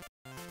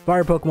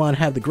 Fire Pokemon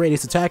have the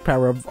greatest attack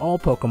power of all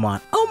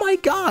Pokemon. Oh my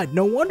god,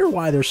 no wonder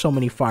why there's so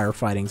many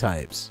firefighting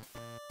types.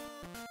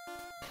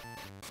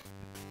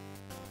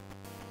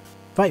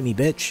 Fight me,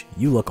 bitch.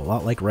 You look a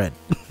lot like Red.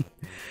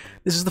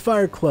 This is the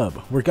Fire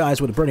Club. We're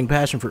guys with a burning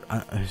passion for...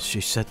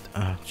 She said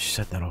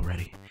that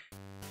already.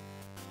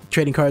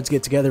 Trading cards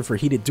get together for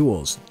heated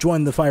duels.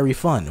 Join the fiery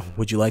fun.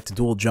 Would you like to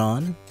duel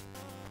John?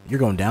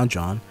 You're going down,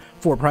 John.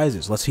 4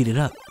 prizes. Let's heat it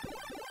up.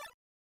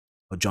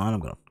 Oh, John,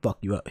 I'm gonna fuck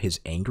you up. His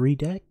angry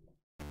deck?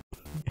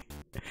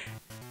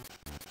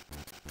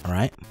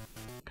 Alright.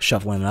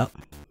 Shuffling it up.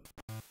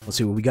 Let's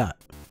see what we got.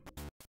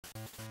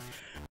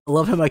 I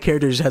love how my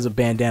character just has a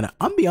bandana.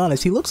 I'm gonna be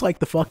honest, he looks like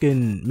the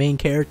fucking main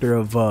character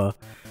of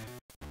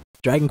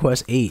Dragon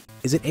Quest 8.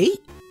 Is it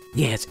 8?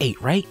 Yeah, it's 8,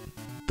 right?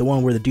 The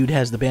one where the dude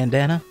has the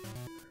bandana?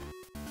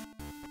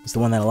 It's the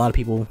one that a lot of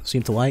people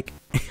seem to like.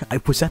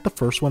 Was that the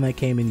first one that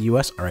came in the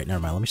US? Alright, never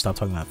mind. Let me stop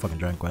talking about fucking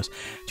Dragon Quest.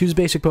 Choose a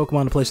basic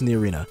Pokemon to place in the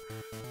arena.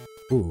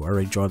 Ooh, I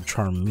already draw the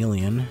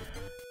Charmeleon.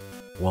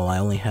 Well, I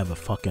only have a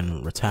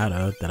fucking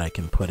Rattata that I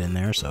can put in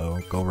there, so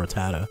go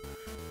Rattata.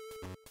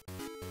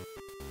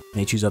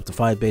 May choose up to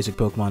 5 basic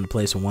Pokemon to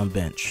place in one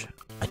bench.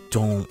 I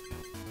don't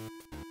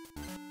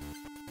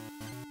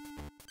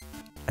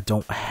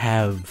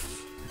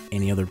have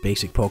any other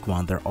basic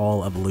Pokemon. They're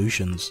all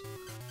evolutions.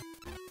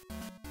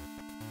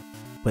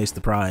 Place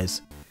the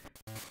prize.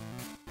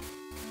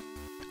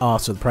 Oh,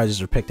 so the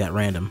prizes are picked at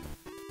random.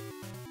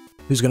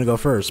 Who's gonna go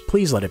first?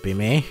 Please let it be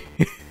me.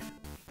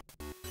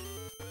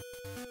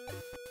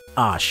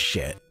 Ah,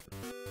 shit.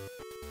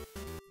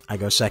 I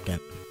go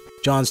second.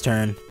 John's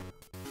turn.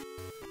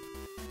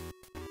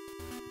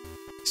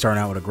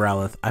 Starting out with a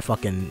Growlithe. I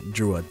fucking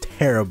drew a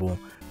terrible.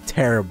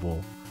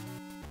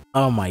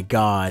 Oh my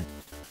god.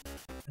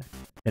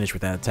 Finish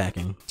with that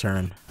attacking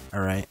turn.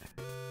 Alright.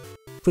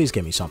 Please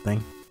give me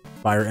something.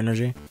 Fire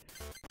energy?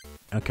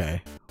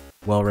 Okay.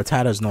 Well,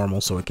 Rattata's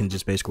normal, so it can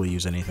just basically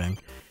use anything.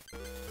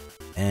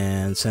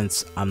 And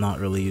since I'm not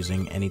really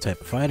using any type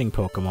of fighting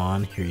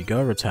Pokemon, here you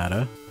go,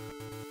 Rattata.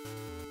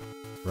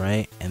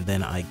 Right? And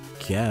then I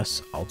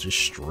guess I'll just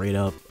straight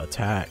up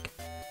attack.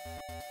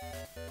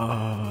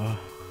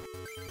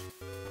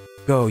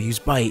 Go, use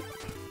Bite.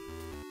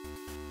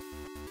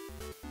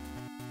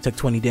 Took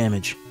 20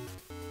 damage.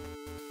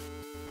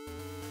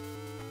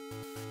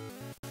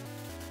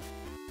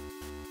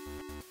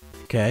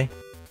 Okay.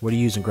 What are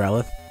you using,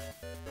 Growlithe?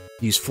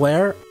 Use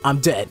Flare? I'm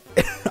dead.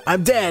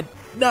 I'm dead!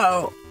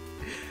 No!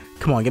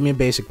 Come on, give me a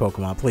basic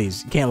Pokemon,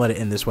 please. You can't let it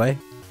end this way.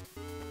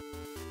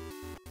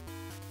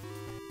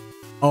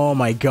 Oh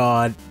my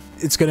god.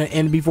 It's gonna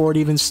end before it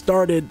even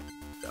started.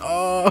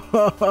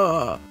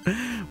 Oh,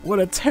 what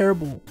a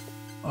terrible...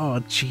 Oh,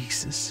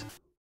 Jesus.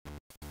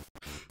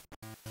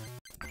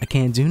 I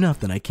can't do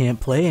nothing. I can't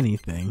play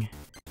anything.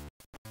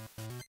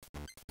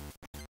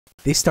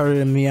 They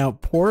started me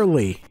out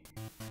poorly.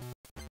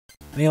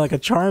 I need like a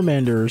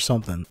Charmander or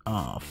something.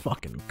 Oh,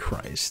 fucking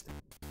Christ.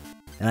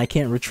 And I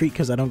can't retreat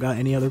because I don't got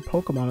any other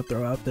Pokemon to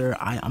throw out there.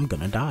 I'm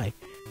gonna die.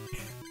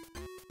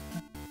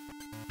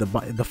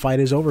 The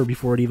fight is over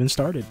before it even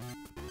started.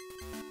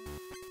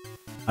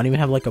 I don't even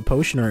have like a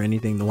potion or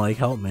anything to like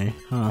help me.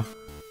 Huh.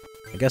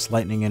 I guess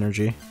lightning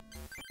energy.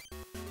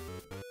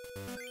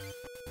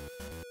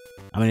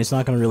 I mean, it's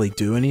not gonna really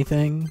do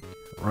anything,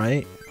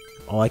 right?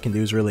 All I can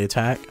do is really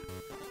attack.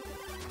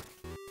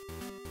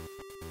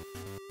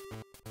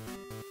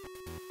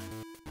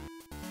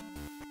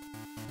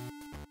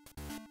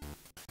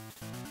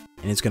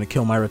 And it's gonna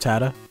kill my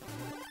Rattata.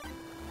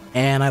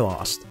 And I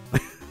lost.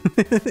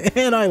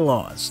 And I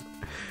lost.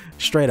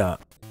 Straight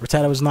up.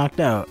 Rattata was knocked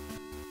out.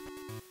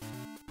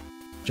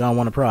 John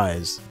won a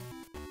prize.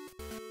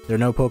 There are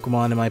no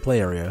Pokemon in my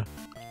play area.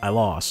 I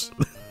lost.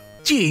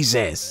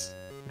 Jesus!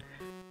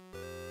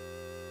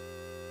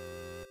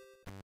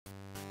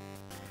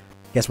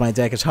 Guess my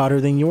deck is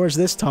hotter than yours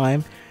this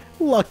time.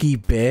 Lucky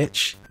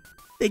bitch.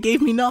 They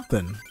gave me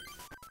nothing.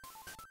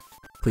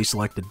 Please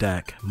select the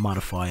deck.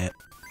 Modify it.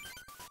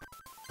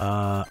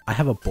 I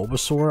have a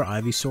Bulbasaur,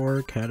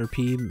 Ivysaur,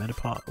 Caterpie,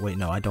 Metapod. Wait,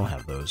 no, I don't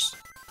have those.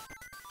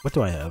 What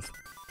do I have?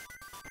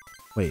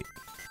 Wait.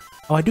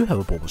 Oh, I do have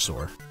a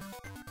Bulbasaur.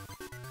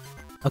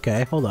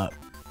 Okay, hold up.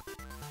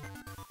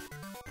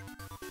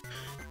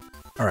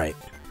 Alright.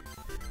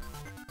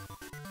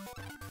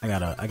 I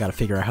gotta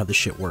figure out how this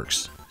shit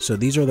works. So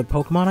these are the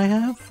Pokemon I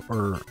have?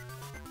 Or...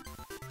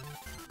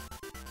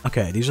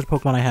 Okay, these are the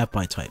Pokemon I have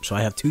by type. So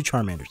I have 2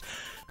 Charmanders.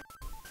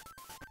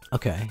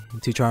 Okay,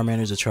 2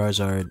 Charmanders, a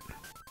Charizard.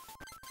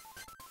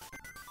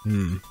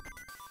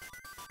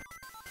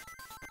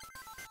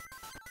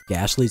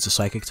 Ghastly's a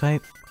Psychic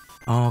type?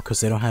 Oh, because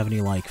they don't have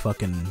any, like,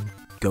 fucking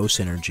Ghost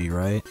energy,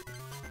 right?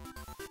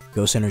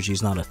 Ghost energy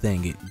is not a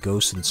thing.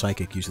 Ghost and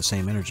Psychic use the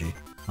same energy.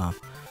 Huh.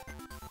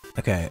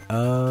 Okay,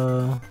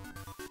 alright,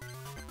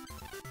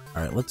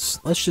 let's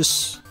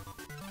just...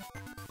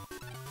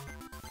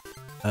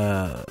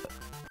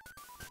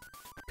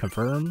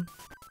 confirm?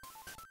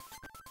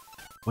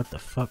 What the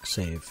fuck,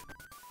 save?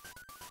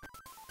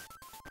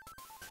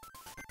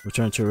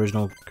 Return to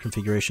original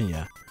configuration?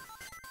 Yeah.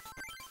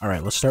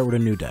 Alright, let's start with a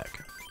new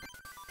deck.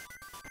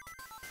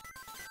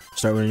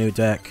 Start with a new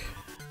deck.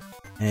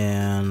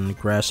 And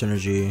Grass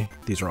Energy.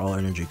 These are all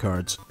energy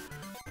cards.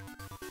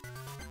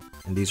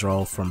 And these are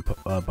all from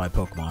by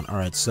Pokemon.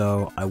 Alright,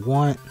 so I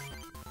want...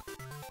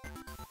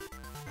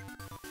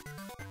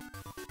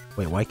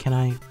 Wait, why can't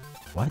I...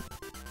 What?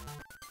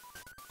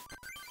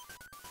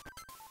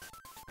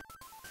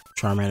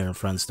 Charmander and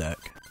Friends deck.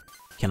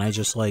 Can I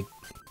just, like,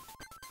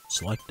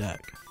 select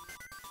deck?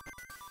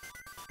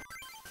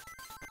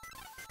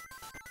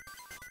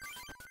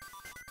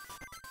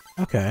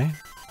 Okay.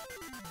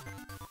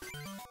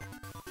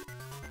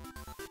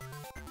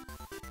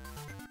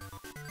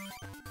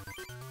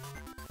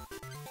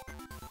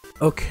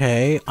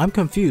 Okay, I'm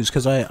confused,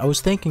 because I was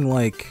thinking,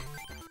 like...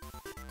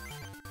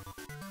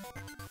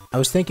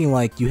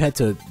 you had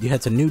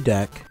to new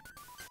deck.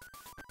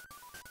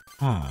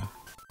 Huh.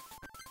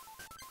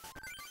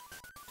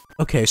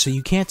 Okay, so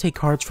you can't take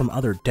cards from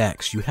other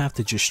decks. You have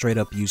to just straight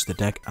up use the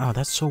deck. Oh,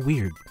 that's so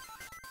weird.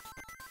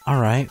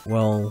 Alright,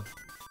 well...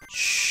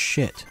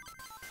 Shit.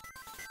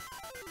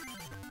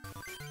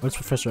 What's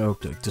Professor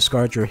Oak do?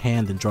 Discard your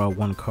hand and draw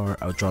one card.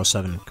 Oh, draw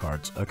 7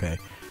 cards. Okay.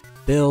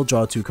 Bill,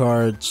 draw 2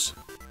 cards.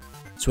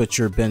 Switch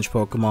your bench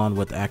Pokemon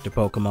with active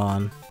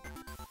Pokemon.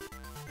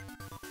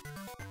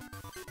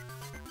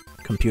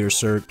 Computer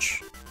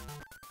search.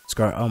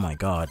 Discard. Oh my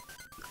god.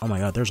 Oh my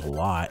god, there's a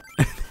lot.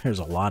 There's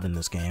a lot in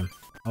this game.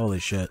 Holy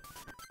shit.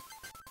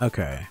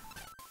 Okay.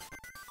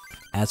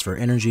 As for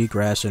energy,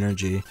 Grass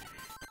Energy.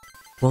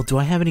 Well, do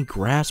I have any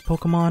grass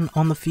Pokemon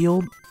on the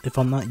field if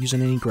I'm not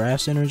using any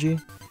grass energy?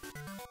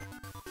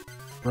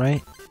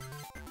 Right?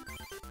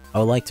 I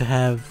would like to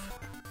have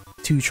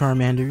 2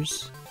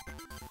 Charmanders.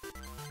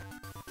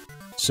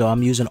 So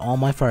I'm using all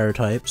my fire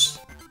types.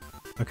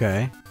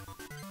 Okay.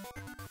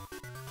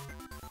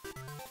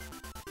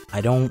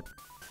 I don't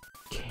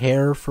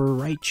care for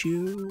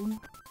Raichu.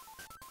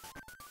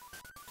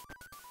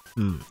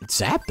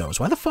 Zapdos?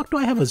 Why the fuck do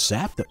I have a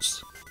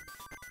Zapdos?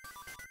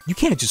 You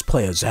can't just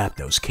play a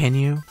Zapdos, can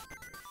you?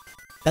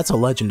 That's a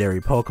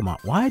legendary Pokemon.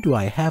 Why do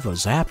I have a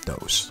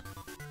Zapdos?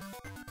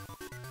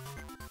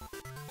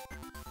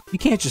 You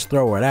can't just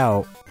throw it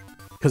out,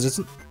 because it's...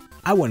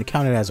 I wouldn't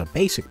count it as a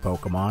basic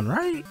Pokemon,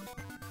 right?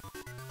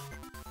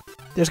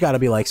 There's gotta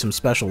be like some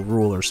special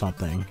rule or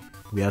something.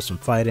 We have some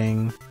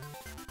fighting.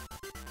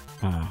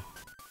 Huh.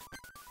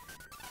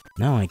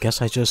 No, I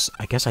guess I just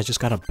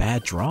got a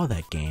bad draw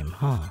that game,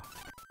 huh?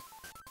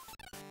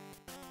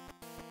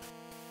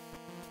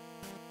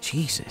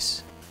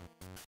 Jesus.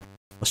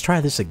 Let's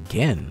try this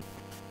again.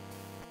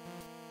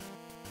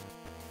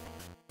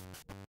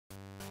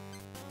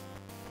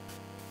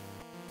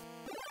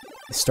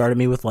 It started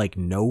me with like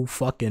no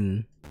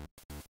fucking...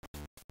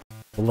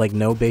 like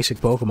no basic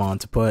Pokemon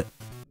to put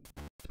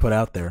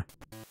out there.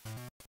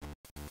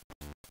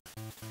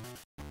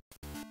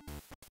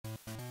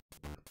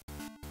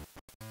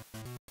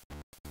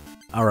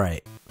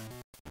 Alright.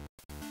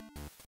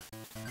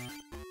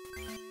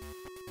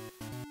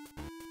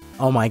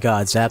 Oh my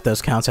god,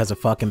 Zapdos counts as a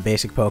fucking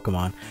basic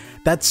Pokemon.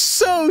 That's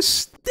so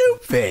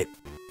stupid!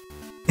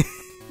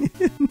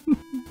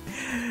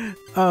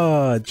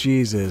 Oh,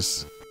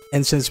 Jesus.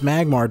 And since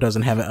Magmar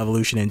doesn't have an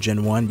evolution in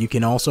Gen 1, you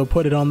can also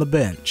put it on the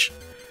bench.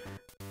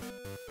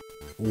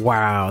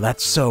 Wow,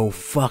 that's so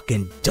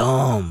fucking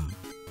dumb.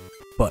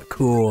 But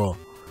cool.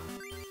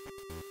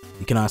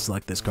 You cannot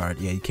select this card.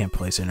 Yeah, you can't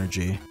place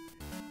energy.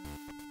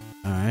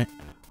 Alright.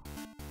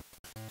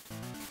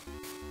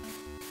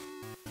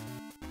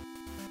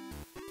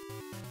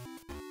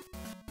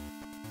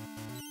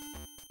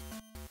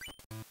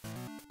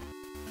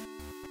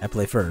 I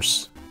play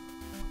first.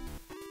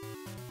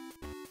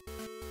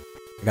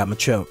 I got my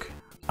choke.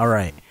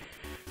 Alright.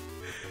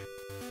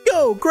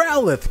 Go,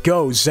 Growlithe!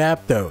 Go,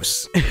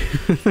 Zapdos!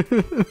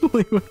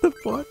 Like, what the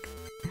fuck?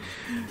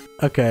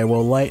 Okay,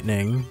 well,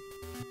 Lightning.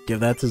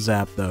 Give that to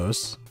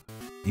Zapdos.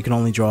 You can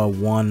only draw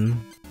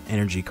 1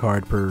 energy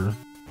card per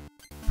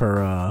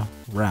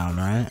round,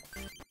 right?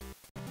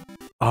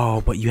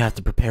 Oh, but you have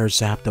to prepare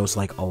Zapdos,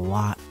 like, a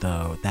lot,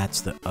 though.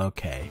 That's the...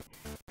 okay.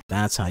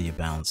 That's how you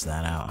balance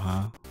that out,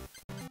 huh?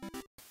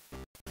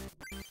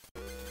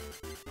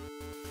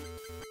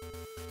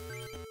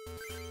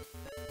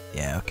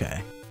 Yeah,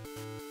 okay.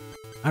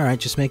 Alright,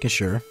 just making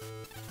sure.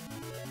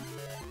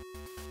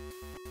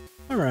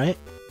 Alright.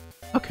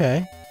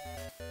 Okay.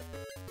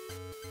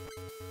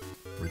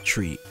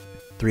 Retreat.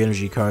 3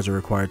 energy cards are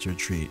required to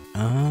retreat.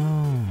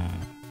 Oh.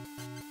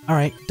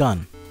 Alright,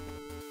 done.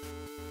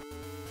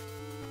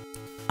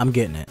 I'm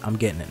getting it. I'm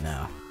getting it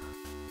now.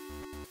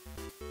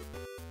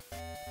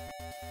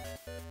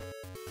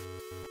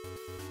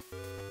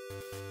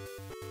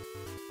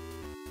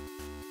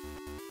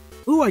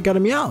 Ooh, I got a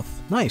Meowth!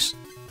 Nice!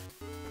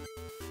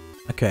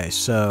 Okay,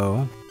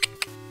 so...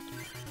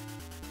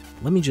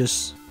 let me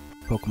just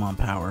Pokemon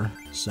Power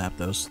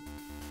Zapdos.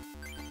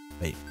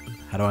 Wait,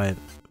 how do I...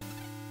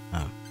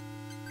 oh.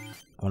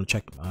 I want to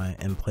check my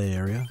in-play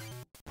area.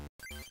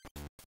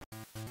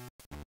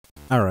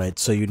 Alright,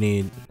 so you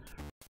need...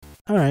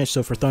 alright,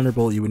 so for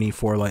Thunderbolt you would need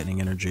 4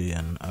 Lightning Energy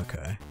and...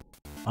 okay.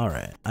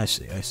 Alright, I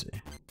see, I see.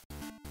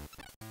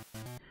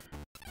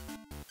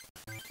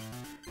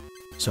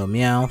 So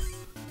Meowth,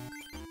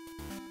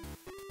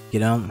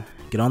 get on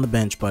the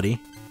bench, buddy.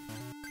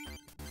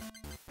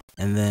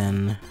 And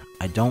then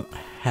I don't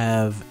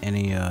have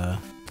any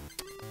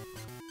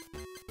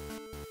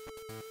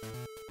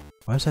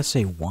why does that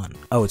say 1?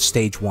 Oh, it's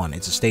stage 1.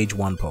 It's a stage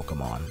 1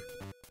 Pokemon.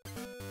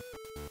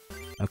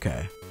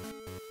 Okay.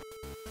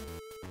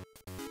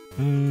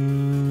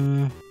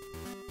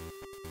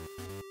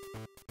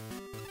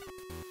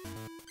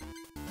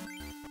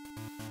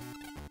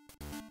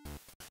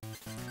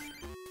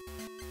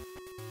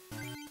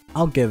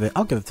 I'll give it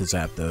to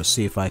Zapdos,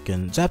 see if I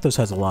can... Zapdos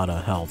has a lot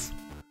of health.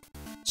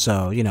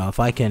 So, you know, if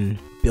I can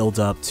build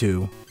up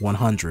to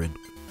 100...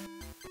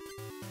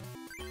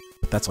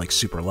 but that's like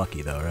super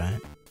lucky though, right?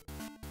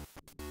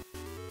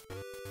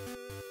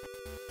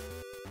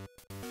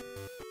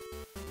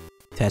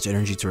 Attach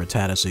energy to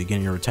Rattata so you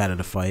get your Rattata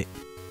to fight.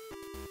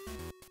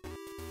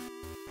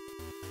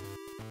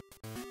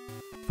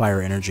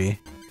 Fire energy.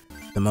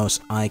 The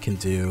most I can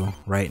do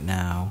right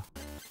now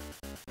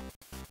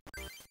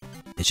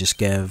is just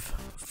give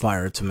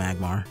fire to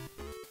Magmar.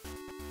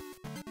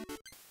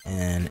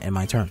 And end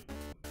my turn.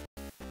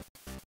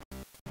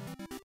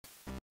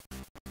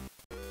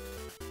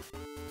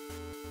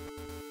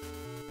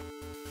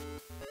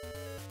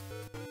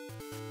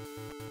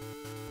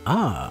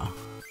 Ah.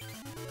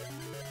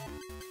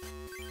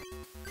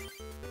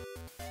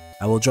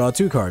 I will draw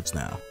 2 cards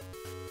now.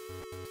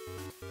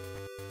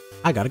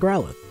 I got a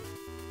Growlithe.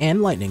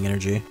 And Lightning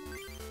Energy.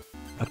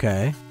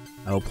 Okay.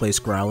 I will place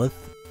Growlithe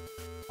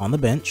on the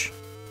bench.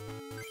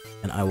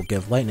 And I will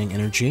give Lightning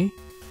Energy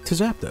to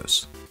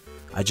Zapdos.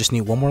 I just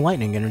need 1 more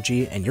Lightning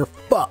Energy and you're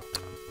fucked!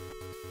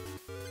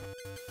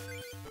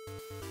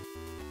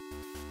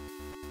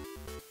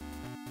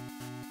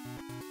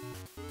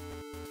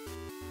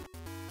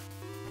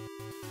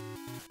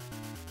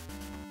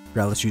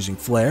 Growlithe's using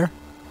Flare.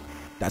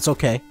 That's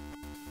okay.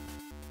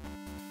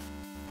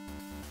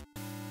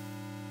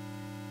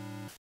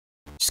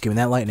 Just give me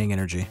that Lightning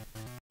Energy.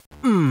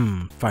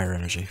 Fire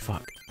Energy.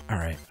 Fuck.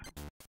 Alright.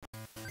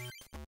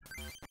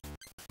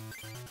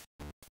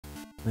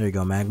 There you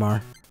go,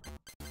 Magmar.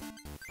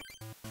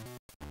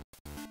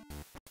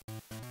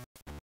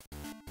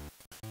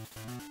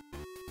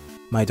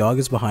 My dog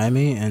is behind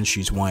me and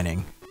she's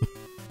whining.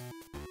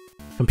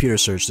 Computer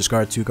search.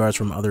 Discard 2 cards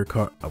from other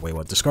card. Oh wait,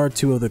 what? Discard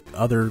 2 of the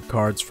other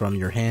cards from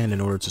your hand in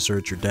order to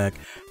search your deck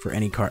for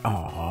any card.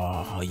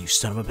 Oh, you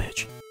son of a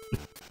bitch.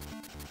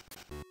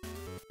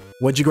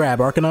 What'd you grab,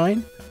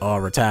 Arcanine? Oh,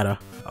 Rattata.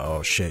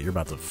 Oh shit, you're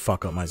about to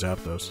fuck up my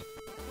Zapdos.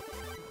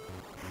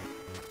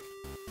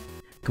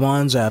 Come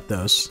on,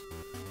 Zapdos.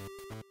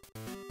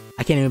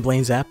 I can't even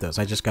blame Zapdos.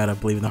 I just gotta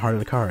believe in the heart of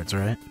the cards,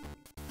 right?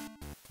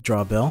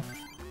 Draw a Bill.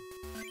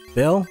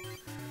 Bill?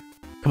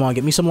 Come on,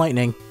 get me some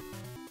lightning.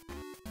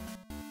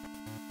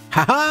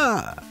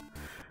 Haha!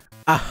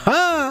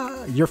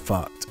 Aha! You're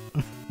fucked.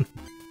 You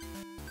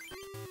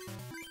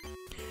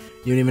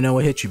don't even know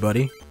what hit you,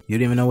 buddy. You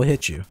don't even know what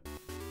hit you.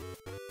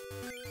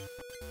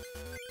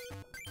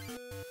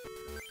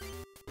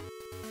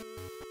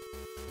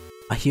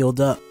 I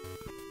healed up.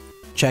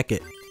 Check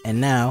it. And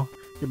now,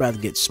 you're about to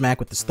get smacked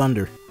with this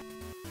thunder.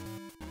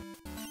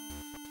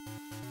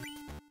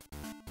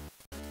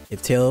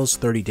 If Tails,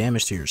 30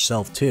 damage to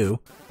yourself too.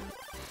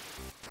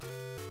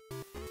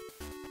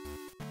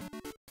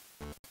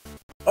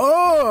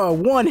 Oh,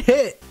 1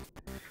 hit!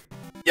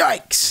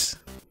 Yikes!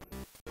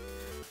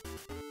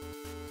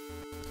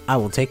 I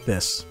will take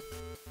this.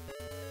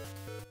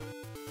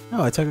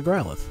 Oh, I took a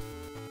Growlithe.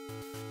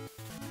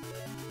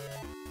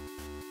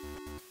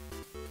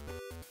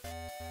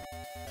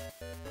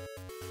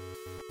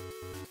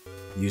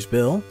 Use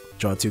Bill,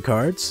 draw 2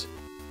 cards.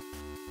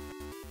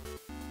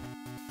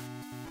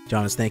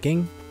 John is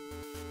thinking.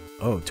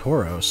 Oh,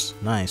 Tauros.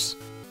 Nice.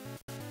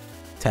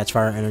 Attach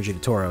fire energy to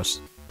Tauros.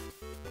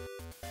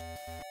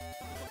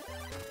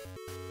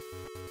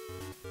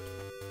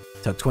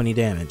 Took 20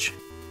 damage.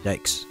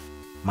 Yikes.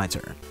 My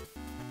turn.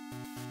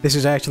 This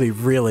is actually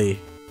really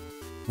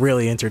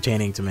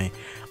entertaining to me.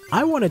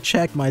 I want to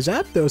check my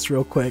Zapdos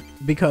real quick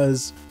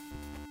because...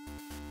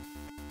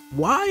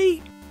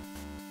 why?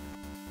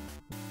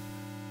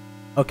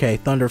 Okay,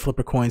 Thunder, flip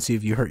a coin, see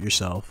if you hurt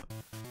yourself.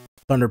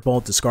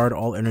 Thunderbolt, discard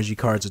all energy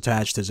cards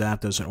attached to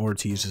Zapdos in order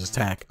to use his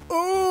attack.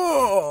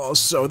 Oh,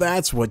 so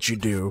that's what you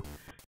do.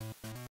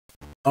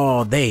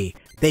 Oh, they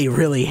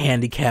really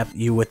handicapped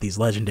you with these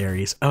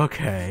legendaries.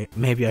 Okay,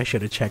 maybe I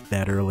should have checked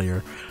that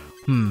earlier.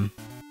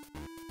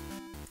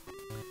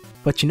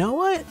 But you know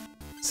what?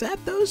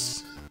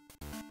 Zapdos?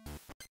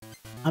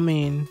 I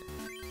mean,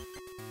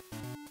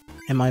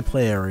 in my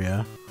play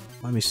area,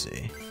 Let me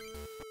see.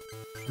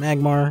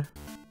 Magmar.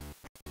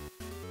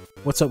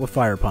 What's up with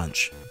Fire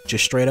Punch?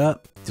 Just straight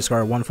up,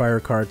 discard one fire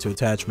card to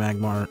attach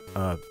Magmar.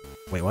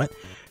 Wait, what?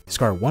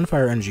 Discard one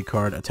fire energy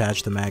card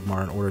attached to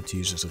Magmar in order to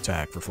use this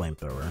attack for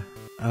Flamethrower.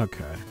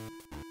 Okay.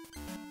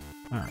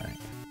 Alright.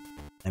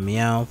 And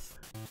Meowth.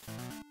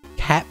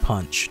 Cat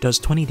Punch does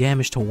 20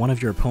 damage to one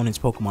of your opponent's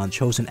Pokemon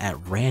chosen at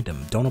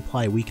random. Don't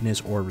apply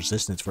weakness or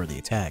resistance for the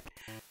attack.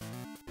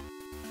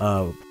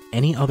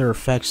 Any other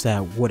effects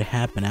that would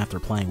happen after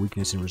applying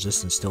weakness and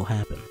resistance still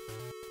happen.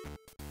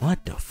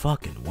 What the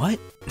fucking what?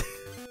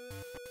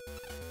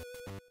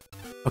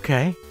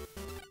 Okay.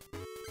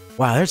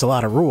 Wow, there's a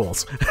lot of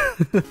rules.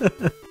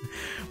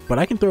 But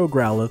I can throw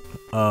Growlithe,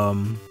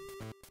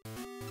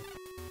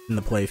 in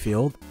the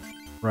playfield,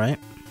 right?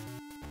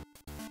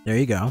 There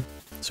you go.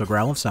 So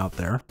Growlithe's out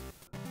there.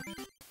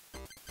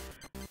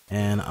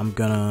 And I'm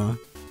gonna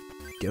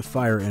give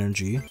Fire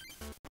Energy.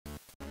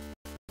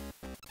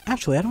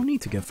 Actually, I don't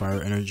need to give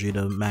Fire Energy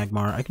to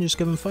Magmar. I can just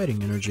give him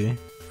Fighting Energy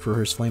for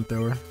his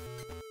Flamethrower.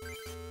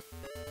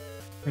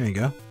 There you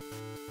go.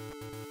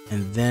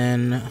 And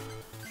then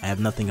I have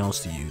nothing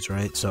else to use,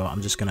 right? So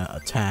I'm just gonna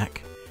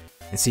attack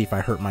and see if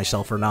I hurt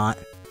myself or not.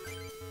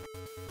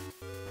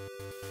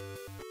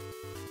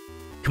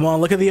 Come on,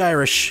 look at the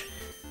Irish.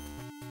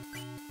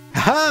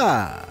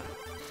 Ha!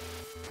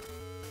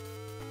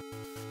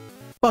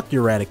 Fuck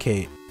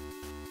Eradicate.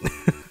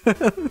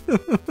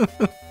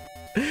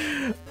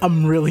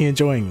 I'm really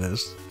enjoying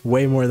this.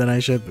 Way more than I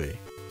should be.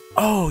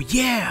 Oh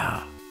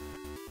yeah!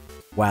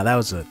 Wow, that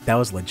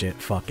was legit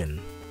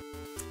fucking...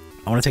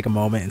 I want to take a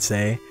moment and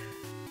say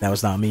that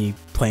was not me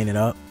playing it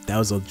up. That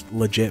was a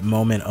legit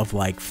moment of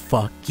like,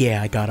 fuck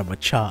yeah, I got a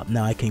Machop.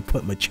 Now I can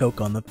put Machoke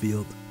on the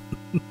field.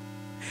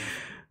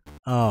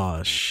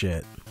 Oh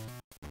shit.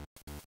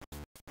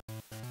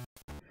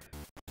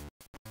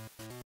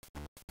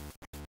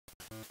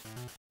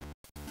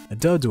 A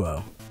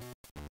Doduo.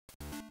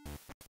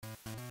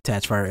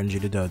 Attach Fire Energy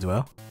to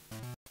Doduo.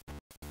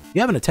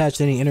 You haven't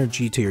attached any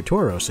energy to your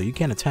Toro, so you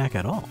can't attack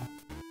at all.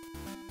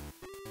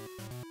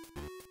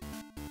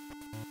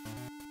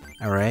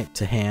 Alright,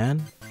 to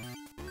hand.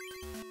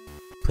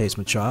 Place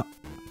Machop.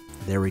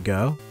 There we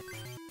go.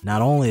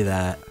 Not only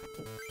that,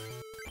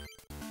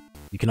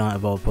 you cannot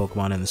evolve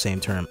Pokemon in the same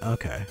turn.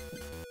 Okay.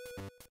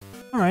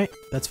 Alright,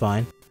 that's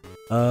fine.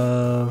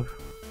 There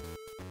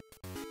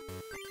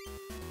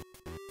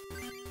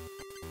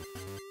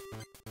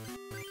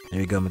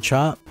you go,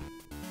 Machop.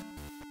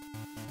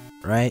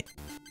 Right?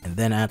 And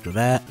then after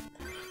that,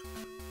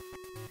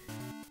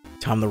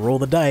 time to roll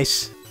the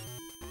dice.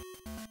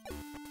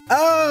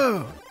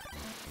 Oh!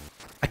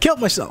 I killed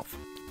myself!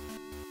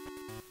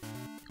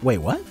 Wait,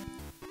 what?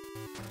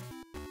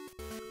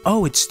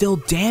 Oh, it still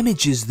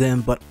damages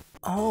them, but...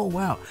 Oh,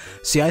 wow.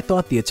 See, I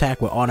thought the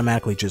attack would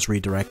automatically just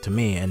redirect to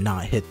me and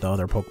not hit the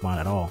other Pokemon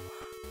at all.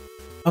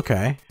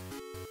 Okay.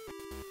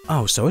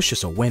 Oh, so it's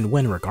just a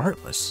win-win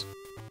regardless.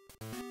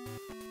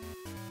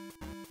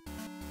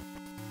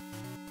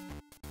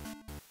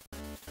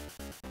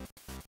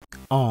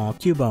 Aw,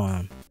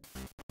 Cubone.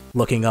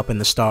 Looking up in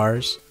the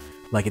stars,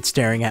 like it's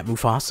staring at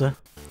Mufasa.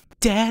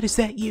 Dad, is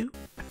that you?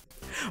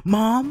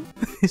 Mom?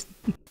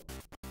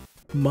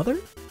 Mother?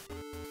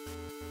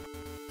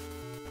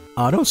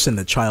 Aw, don't send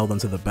the child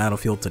onto the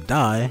battlefield to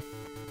die.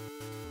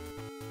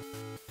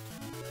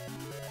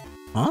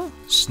 Huh?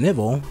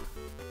 Snivel?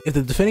 If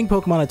the defending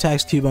Pokemon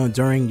attacks Cubone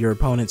during your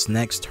opponent's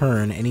next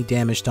turn, any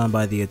damage done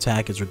by the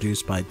attack is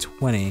reduced by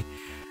 20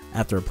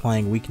 after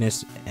applying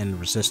weakness and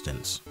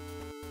resistance.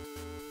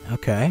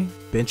 Okay.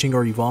 Benching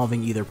or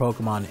evolving either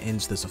Pokemon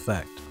ends this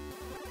effect.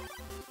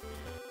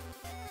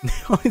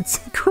 No, it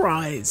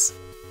cries.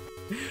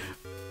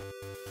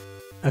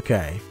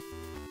 Okay.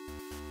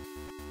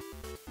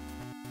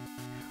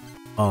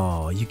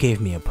 Oh, you gave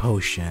me a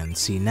potion.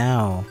 See,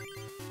 now...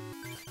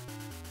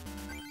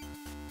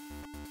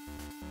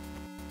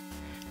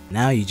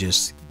 Now you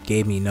just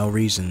gave me no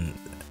reason...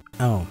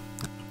 Oh,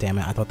 damn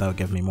it, I thought that would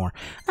give me more.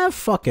 Ah,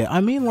 fuck it.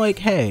 I mean, like,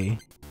 hey...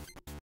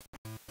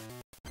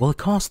 Well, it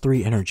costs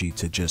 3 energy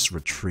to just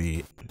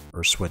retreat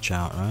or switch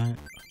out, right?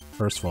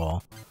 First of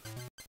all,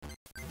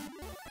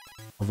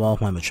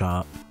 evolve my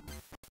Machop.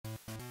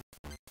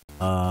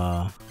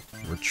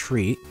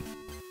 Retreat.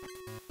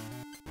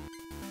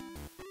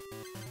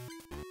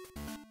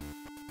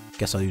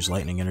 Guess I'll use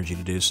lightning energy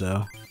to do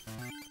so.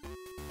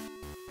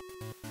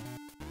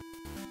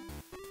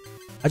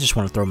 I just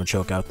want to throw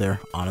Machoke out there,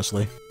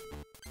 honestly.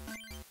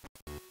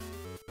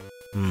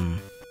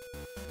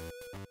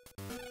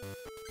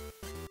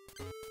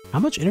 How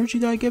much energy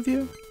did I give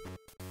you?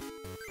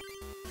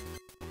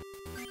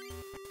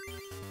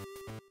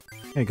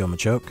 There you go,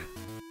 Machoke.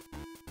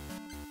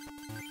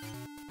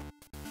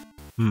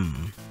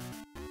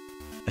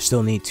 I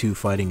still need 2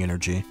 fighting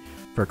energy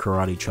for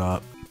Karate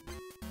Chop.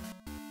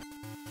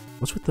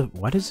 What's with the...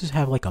 Why does this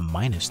have like a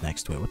minus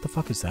next to it? What the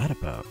fuck is that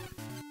about?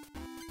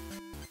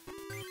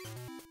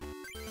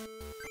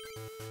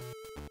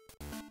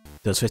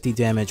 Does 50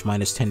 damage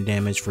minus 10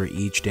 damage for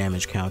each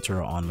damage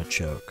counter on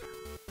Machoke.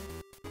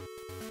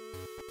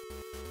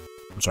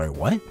 I'm I'm sorry,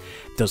 what?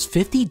 Does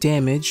 50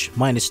 damage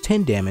minus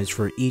 10 damage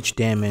for each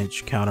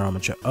damage counter on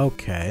Machoke.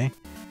 Okay.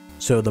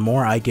 So the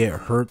more I get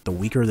hurt, the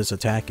weaker this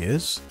attack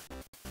is.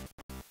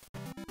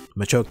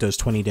 Machoke does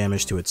 20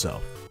 damage to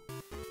itself.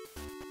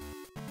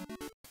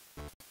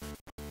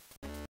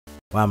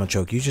 Wow,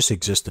 Machoke, you just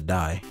exist to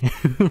die.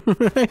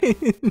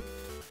 Right?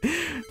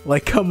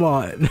 Like, come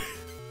on.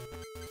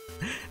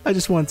 I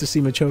just wanted to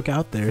see Machoke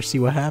out there, see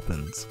what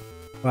happens.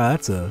 Wow,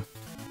 that's a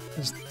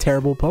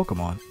terrible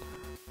Pokemon.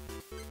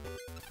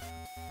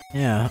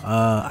 Yeah,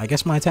 I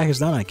guess my attack is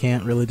done. I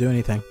can't really do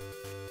anything.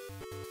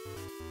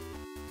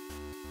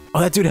 Oh,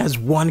 that dude has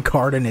one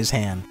card in his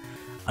hand.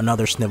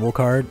 Another Snivel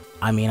card.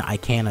 I mean, I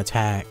can't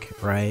attack,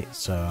 right?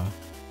 So,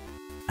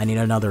 I need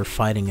another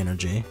fighting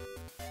energy.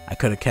 I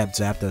could have kept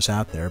Zapdos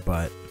out there,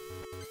 but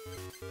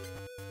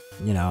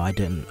you know, I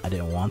didn't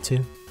want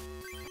to.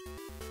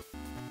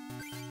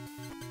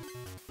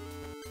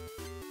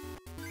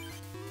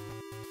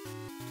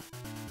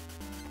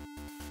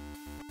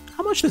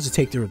 How much does it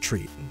take to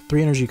retreat?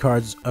 3 energy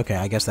cards. Okay,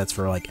 I guess that's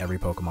for like every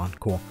Pokemon.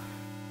 Cool.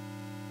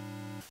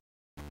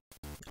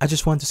 I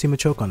just wanted to see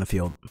Machoke on the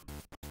field.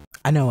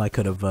 I know I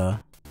could have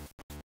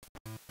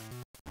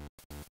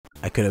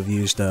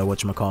used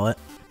whatchamacallit.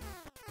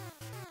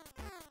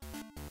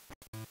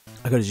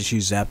 I could have just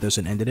used Zapdos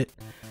and ended it.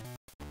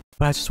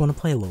 But I just want to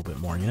play a little bit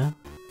more, you know?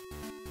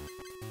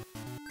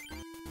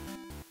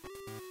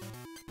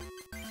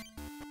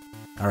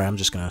 Alright, I'm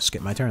just gonna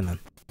skip my turn then.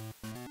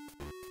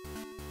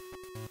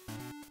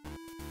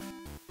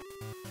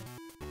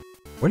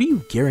 What are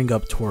you gearing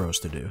up Tauros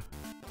to do?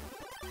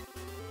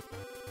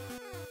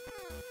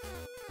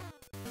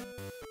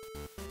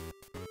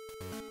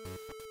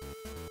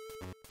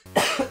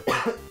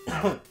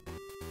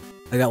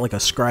 I got like a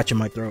scratch in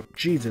my throat.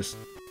 Jesus.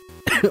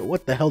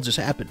 What the hell just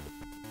happened?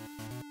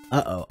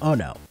 Uh-oh. Oh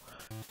no.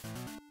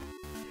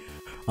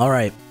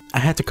 Alright. I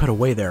had to cut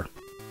away there.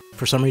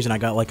 For some reason I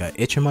got like an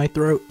itch in my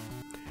throat.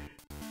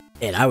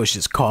 And I was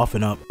just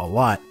coughing up a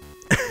lot.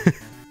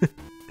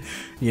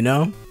 You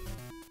know?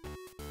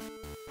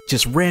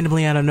 Just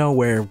randomly out of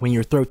nowhere when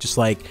your throat just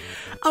like,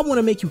 I want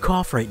to make you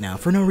cough right now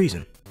for no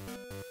reason.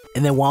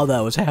 And then while that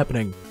was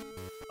happening,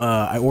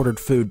 I ordered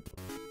food.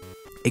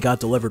 It got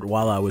delivered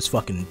while I was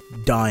fucking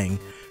dying,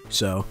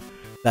 so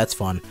that's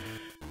fun.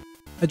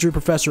 I drew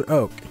Professor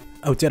Oak.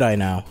 Oh, did I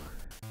now?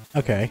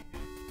 Okay.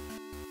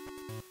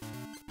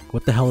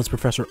 What the hell does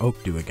Professor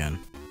Oak do again?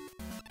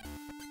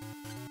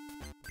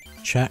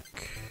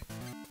 Check.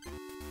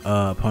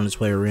 Opponent's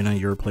play arena,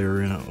 your play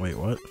arena. Wait,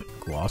 what?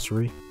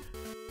 Glossary?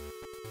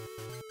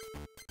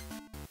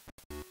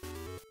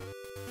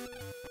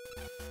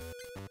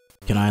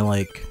 Can I,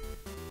 like...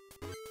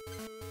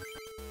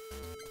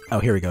 Oh,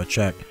 here we go,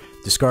 check.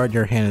 Discard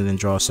your hand and then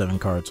draw 7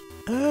 cards.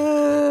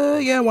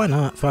 Yeah, why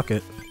not? Fuck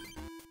it.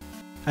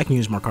 I can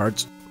use more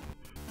cards.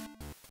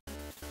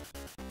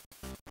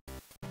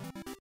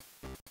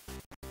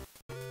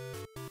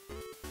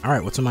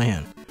 Alright, what's in my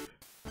hand?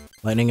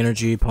 Lightning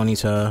Energy,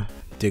 Ponyta,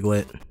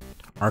 Diglett,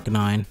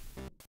 Arcanine.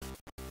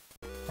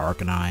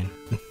 Arcanine.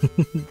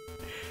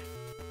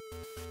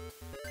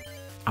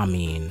 I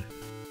mean...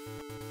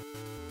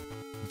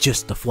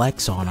 just the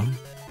flex on him.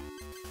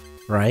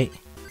 Right?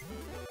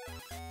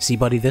 See,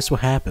 buddy, this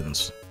what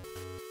happens.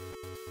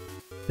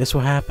 This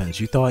what happens.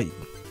 You thought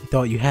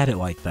you had it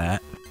like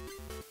that,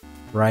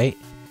 right?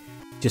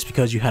 Just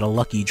because you had a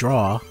lucky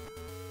draw,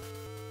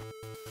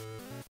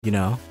 you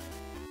know.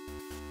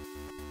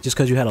 Just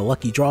because you had a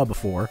lucky draw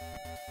before,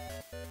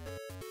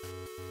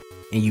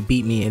 and you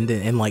beat me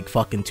in like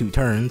fucking 2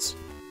 turns.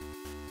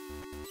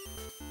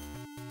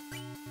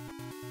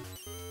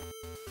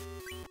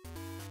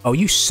 Oh,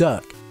 you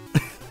suck.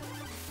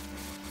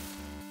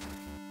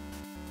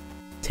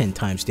 10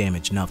 times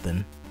damage,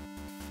 nothing.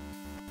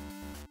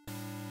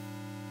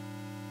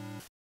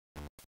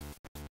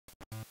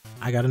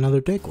 I got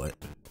another Diglett.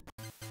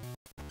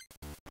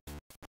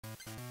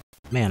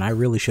 Man, I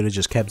really should have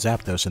just kept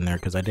Zapdos in there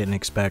because I didn't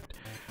expect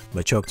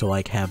Machoke to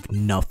like have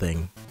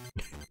nothing.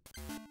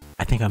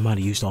 I think I might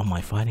have used all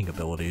my fighting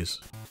abilities.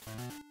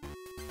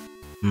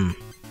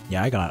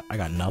 Yeah, I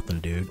got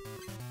nothing, dude.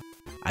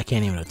 I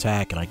can't even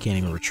attack and I can't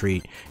even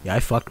retreat. Yeah,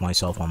 I fucked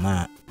myself on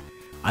that.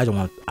 I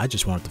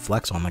just wanted to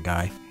flex on the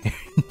guy.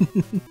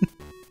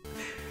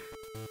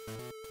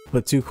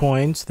 Put 2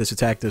 coins. This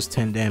attack does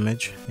 10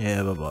 damage.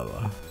 Yeah, blah blah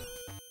blah.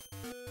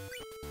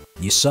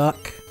 You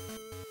suck.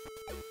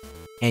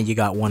 And you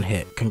got 1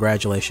 hit.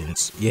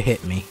 Congratulations. You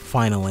hit me.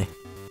 Finally.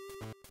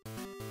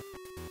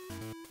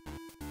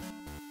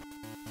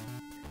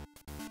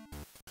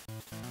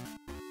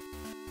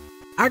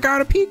 I got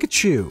a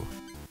Pikachu!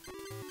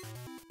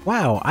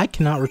 Wow, I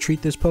cannot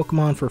retreat this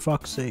Pokemon for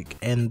fuck's sake,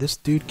 and this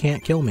dude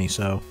can't kill me,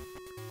 so...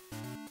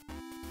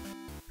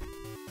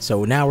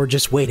 So now we're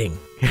just waiting.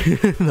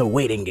 The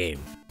waiting game.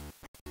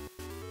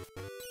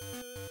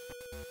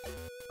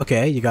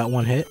 Okay, you got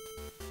 1 hit.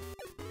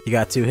 You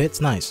got 2 hits,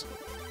 nice.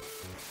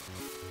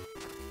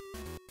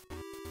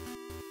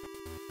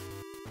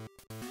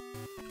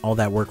 All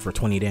that work for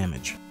 20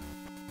 damage.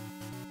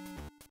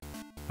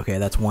 Okay,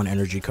 that's 1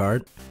 energy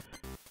card.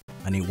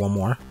 I need one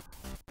more.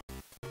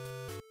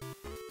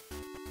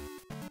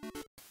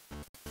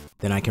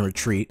 Then I can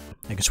retreat.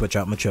 I can switch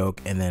out Machoke,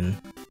 and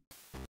then,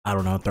 I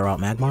don't know, throw out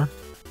Magmar?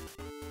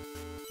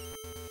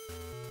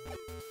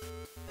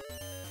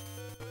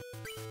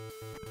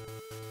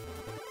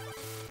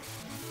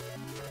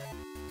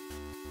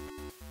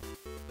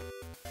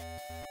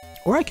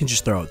 Or I can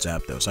just throw out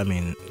Zapdos. I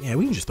mean, yeah,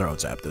 we can just throw out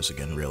Zapdos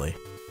again, really.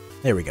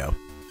 There we go.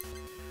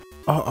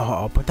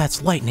 Oh, but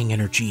that's lightning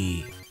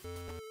energy.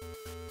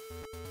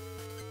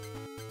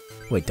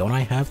 Wait, don't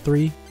I have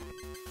 3?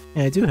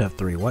 Yeah, I do have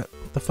 3. What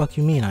the fuck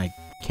you mean I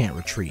can't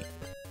retreat?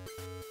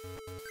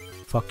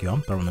 Fuck you,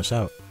 I'm throwing this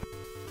out.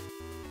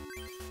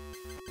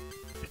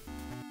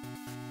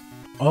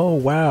 Oh,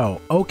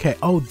 wow. Okay.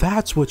 Oh,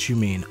 that's what you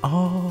mean.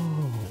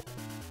 Oh.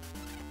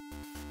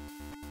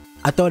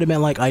 I thought it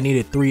meant like I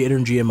needed 3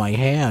 energy in my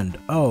hand.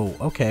 Oh,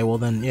 okay, well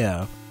then,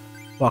 yeah.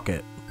 Fuck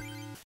it.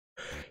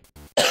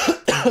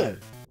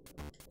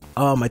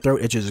 Oh, my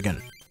throat itches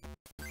again.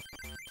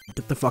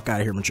 Get the fuck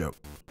out of here, Machoke.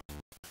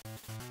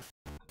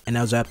 And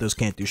now Zapdos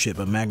can't do shit,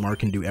 but Magmar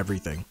can do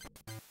everything.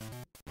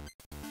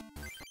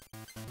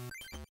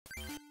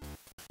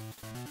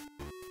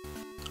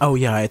 Oh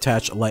yeah, I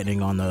attached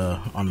lightning on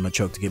the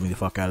Machoke to get me the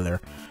fuck out of there.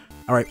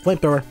 Alright,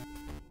 Flamethrower.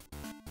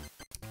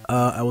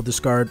 I will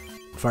discard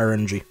Fire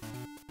Energy.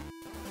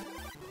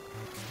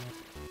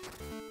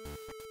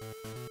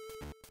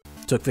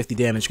 Took 50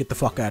 damage, get the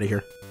fuck out of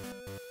here.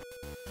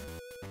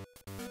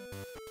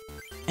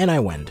 And I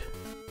win.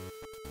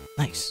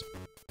 Nice.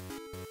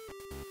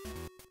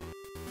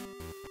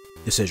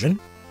 Decision.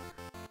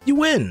 You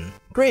win!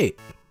 Great!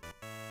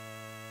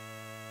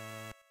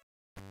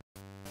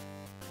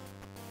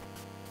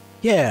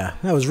 Yeah,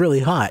 that was really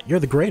hot. You're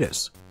the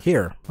greatest.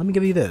 Here, let me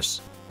give you this.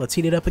 Let's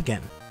heat it up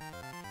again.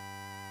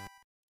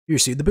 You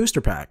received the booster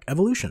pack,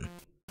 Evolution.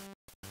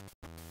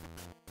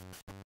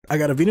 I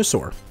got a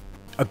Venusaur,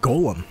 a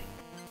Golem,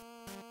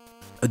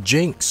 a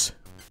Jinx.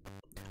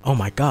 Oh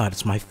my god,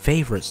 it's my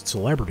favorite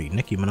celebrity,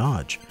 Nicki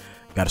Minaj.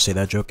 Gotta say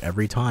that joke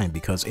every time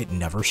because it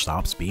never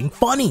stops being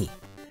funny.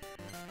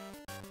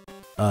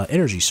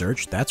 Energy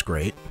Search, that's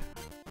great.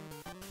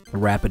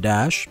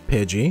 Rapidash,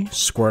 Pidgey,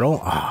 Squirtle.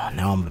 Ah,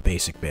 now I'm a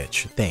basic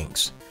bitch.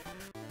 Thanks.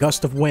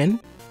 Gust of Wind,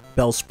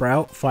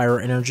 Bellsprout, Fire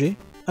Energy.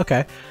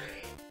 Okay.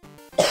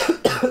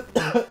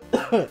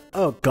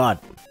 Oh god.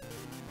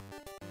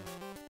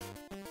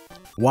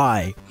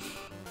 Why?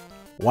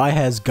 Why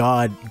has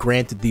God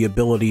granted the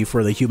ability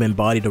for the human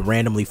body to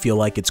randomly feel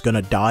like it's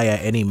gonna die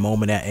at any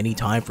moment at any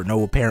time for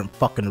no apparent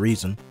fucking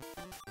reason?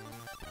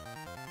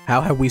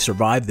 How have we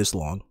survived this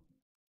long?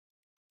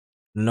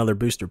 Another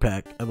booster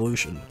pack,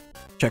 Evolution.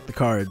 Check the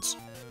cards.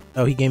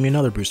 Oh, he gave me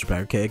another booster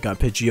pack. Okay, got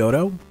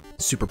Pidgeotto,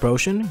 Super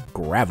Potion,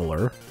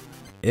 Graveler.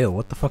 Ew,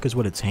 what the fuck is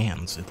with its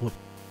hands?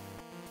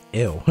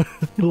 Ew.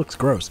 It looks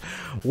gross.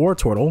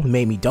 Wartortle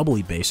made me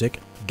doubly basic.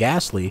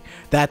 Ghastly.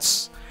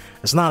 That's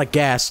not a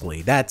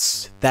Ghastly.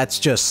 That's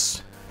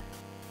just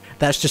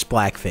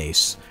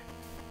blackface.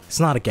 It's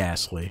not a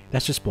Ghastly.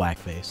 That's just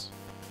blackface.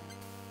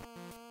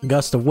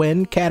 Gust of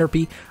Wind,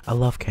 Caterpie. I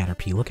love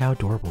Caterpie. Look how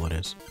adorable it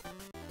is.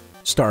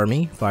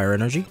 Starmie, Fire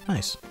Energy.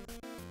 Nice.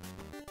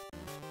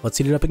 Let's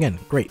heat it up again.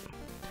 Great.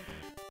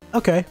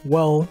 Okay,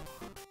 well,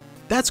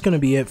 that's gonna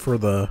be it for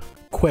the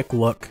quick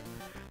look,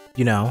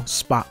 you know,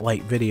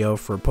 spotlight video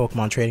for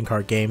Pokemon Trading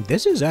Card Game.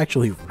 This is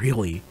actually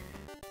really,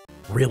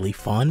 really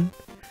fun.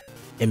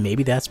 And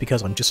maybe that's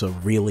because I'm just a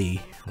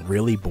really,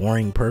 really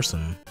boring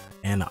person.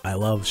 And I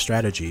love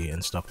strategy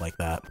and stuff like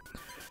that.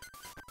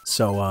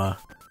 So,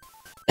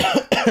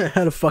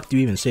 how the fuck do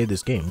you even save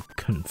this game?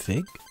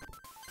 Config?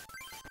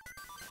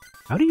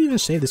 How do you even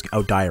save this?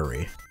 Oh,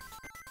 diary.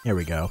 There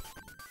we go.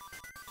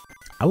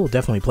 I will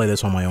definitely play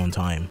this on my own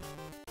time.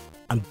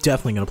 I'm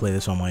definitely going to play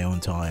this on my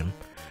own time.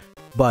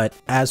 But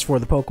as for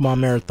the Pokemon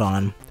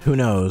Marathon, who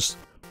knows?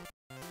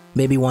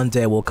 Maybe one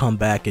day we'll come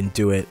back and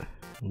do it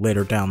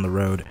later down the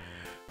road.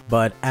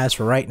 But as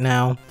for right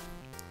now,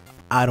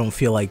 I don't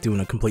feel like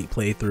doing a complete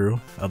playthrough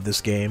of this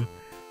game,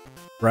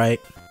 right?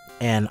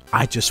 And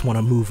I just want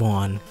to move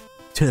on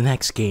to the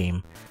next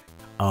game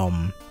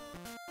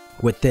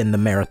within the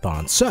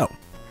marathon. So,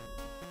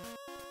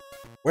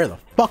 where the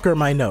fuck are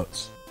my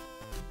notes?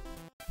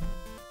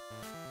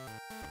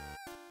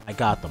 I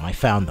got them. I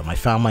found them. I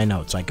found my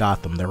notes. I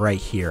got them. They're right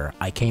here.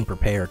 I came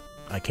prepared.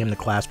 I came to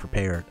class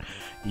prepared.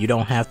 You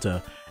don't have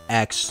to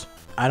ask.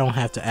 I don't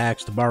have to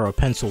ask to borrow a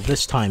pencil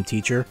this time,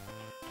 teacher.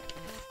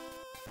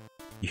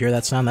 You hear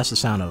that sound? That's the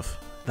sound of.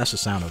 That's the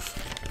sound of.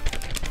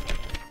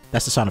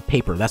 That's the sound of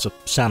paper. That's the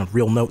sound of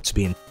real notes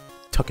being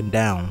tucking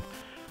down.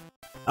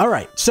 All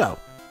right. So,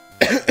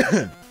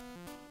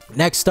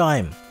 next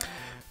time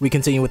we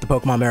continue with the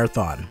Pokemon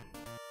Marathon.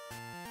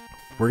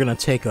 We're gonna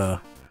take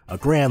a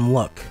grand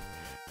look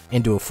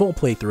into a full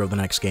playthrough of the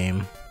next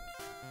game.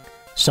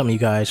 Some of you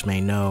guys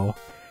may know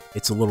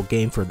it's a little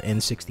game for the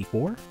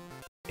N64.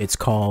 It's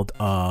called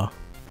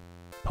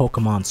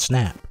Pokemon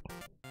Snap.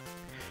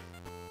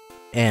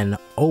 And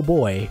oh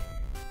boy,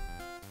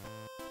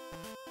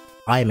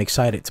 I am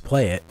excited to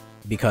play it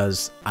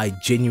because I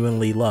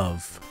genuinely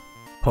love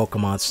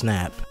Pokemon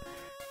Snap.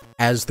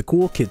 As the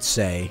cool kids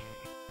say,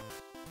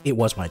 it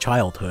was my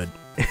childhood.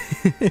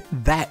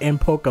 That and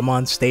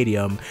Pokemon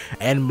Stadium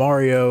and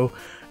Mario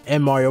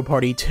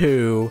Party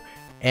 2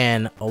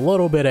 and a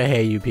little bit of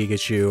Hey You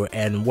Pikachu,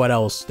 and what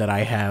else that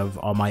I have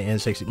on my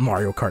N60,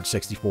 Mario Kart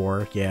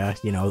 64, yeah,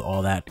 you know,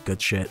 all that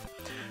good shit.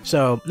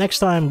 So next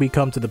time we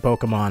come to the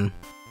Pokemon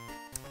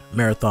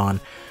Marathon,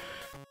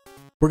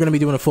 we're going to be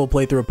doing a full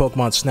playthrough of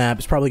Pokemon Snap.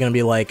 It's probably going to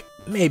be like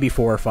maybe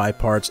 4 or 5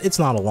 parts. It's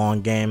not a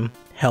long game.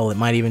 Hell, it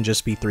might even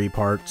just be 3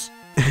 parts.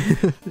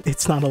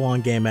 It's not a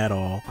long game at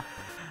all.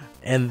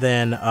 And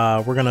then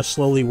we're going to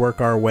slowly work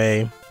our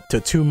way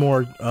to 2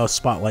 more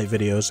spotlight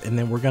videos, and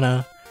then we're going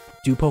to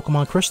do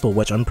Pokemon Crystal,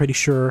 which I'm pretty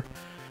sure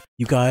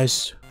you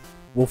guys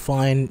will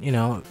find, you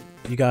know,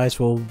 you guys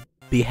will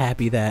be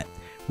happy that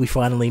we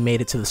finally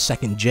made it to the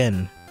 2nd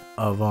gen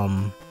of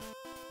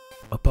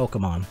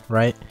Pokemon,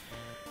 right?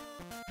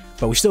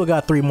 But we still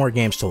got 3 more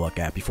games to look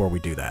at before we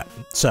do that.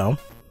 So,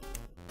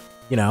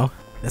 you know,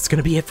 that's going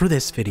to be it for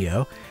this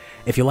video.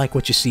 If you like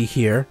what you see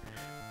here,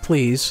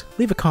 please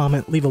leave a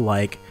comment, leave a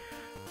like.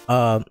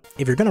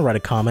 If you're gonna write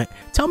a comment,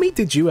 tell me,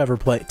 did you ever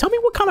play? Tell me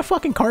what kind of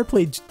fucking card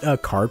plays?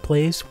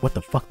 What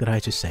the fuck did I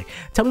just say?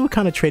 Tell me what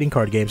kind of trading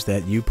card games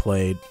that you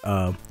played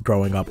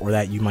growing up, or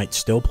that you might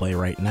still play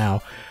right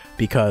now,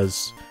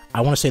 because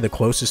I want to say the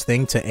closest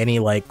thing to any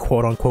like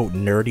quote-unquote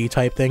nerdy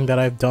type thing that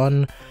I've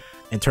done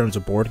in terms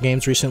of board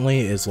games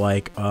recently is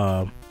like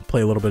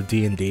play a little bit of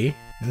D&D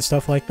and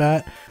stuff like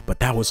that. But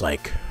that was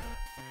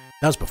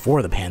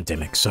before the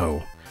pandemic,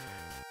 so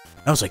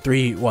that was like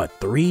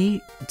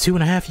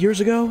 2.5 years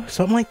ago?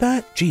 Something like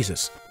that?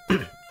 Jesus.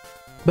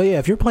 But yeah,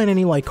 if you're playing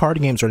any like card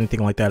games or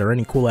anything like that, or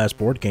any cool ass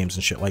board games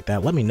and shit like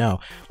that, let me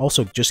know.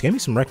 Also, just give me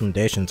some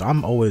recommendations.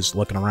 I'm always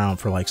looking around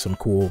for like some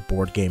cool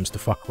board games to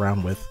fuck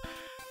around with,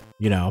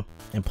 you know,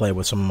 and play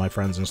with some of my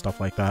friends and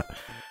stuff like that.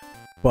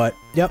 But,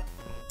 yep.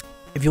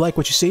 If you like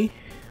what you see,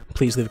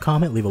 please leave a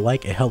comment, leave a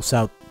like. It helps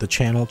out the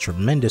channel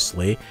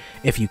tremendously.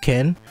 If you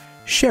can,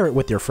 share it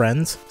with your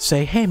friends.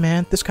 Say, hey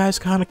man, this guy's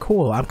kind of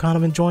cool. I'm kind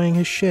of enjoying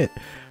his shit.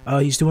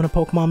 He's doing a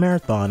Pokemon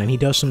Marathon, and he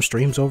does some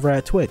streams over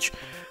at Twitch.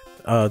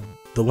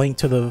 The link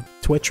to the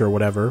Twitch or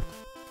whatever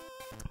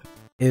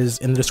is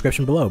in the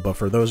description below. But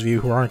for those of you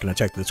who aren't going to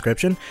check the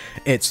description,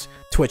 it's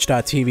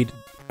twitch.tv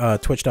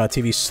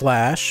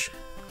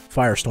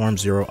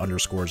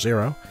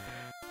 /FireStorm0_0.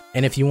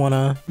 And if you want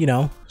to, you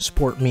know,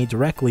 support me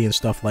directly and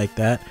stuff like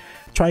that,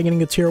 try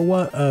getting a tier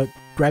 1,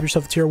 grab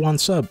yourself a tier 1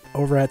 sub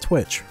over at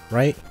Twitch,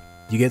 right?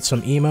 You get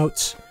some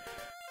emotes.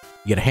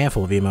 You get a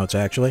handful of emotes,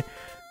 actually.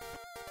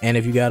 And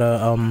if you got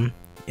a,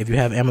 if you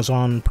have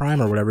Amazon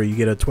Prime or whatever, you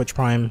get a Twitch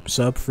Prime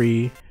sub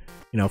free,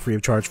 you know, free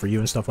of charge for you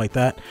and stuff like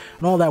that.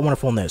 And all that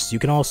wonderfulness. You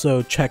can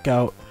also check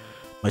out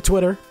my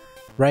Twitter,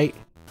 right?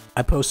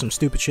 I post some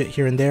stupid shit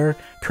here and there.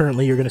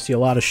 Currently, you're going to see a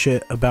lot of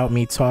shit about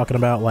me talking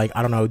about, like,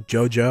 I don't know,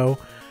 JoJo,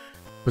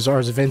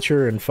 Bizarre's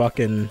Adventure, and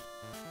fucking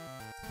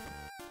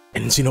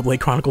and Xenoblade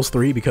Chronicles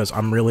 3, because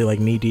I'm really like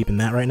knee deep in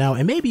that right now,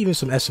 and maybe even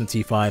some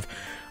SMT5.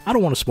 I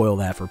don't want to spoil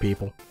that for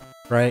people,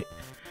 right?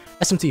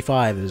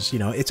 SMT5 is, you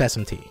know, it's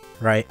SMT,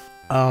 right?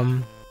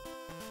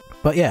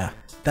 But yeah,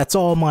 that's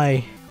all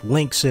my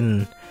links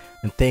and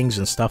things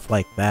and stuff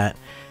like that.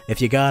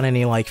 If you got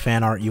any like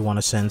fan art you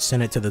want to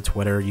send it to the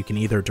Twitter. You can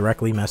either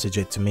directly message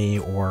it to me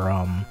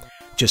or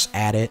just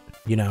add it,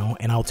 you know,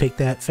 and I'll take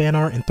that fan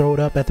art and throw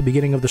it up at the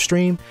beginning of the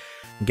stream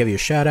and give you a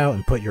shout out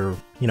and put your,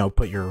 you know,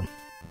 put your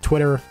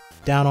Twitter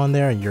down on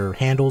there and your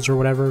handles or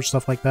whatever,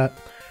 stuff like that.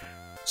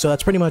 So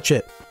that's pretty much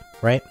it,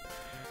 right?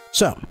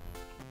 So,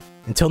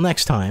 until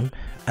next time,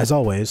 as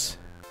always,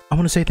 I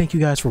want to say thank you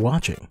guys for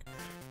watching,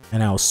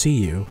 and I'll see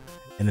you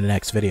in the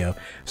next video.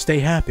 Stay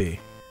happy,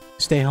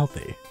 stay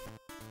healthy,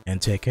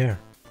 and take care.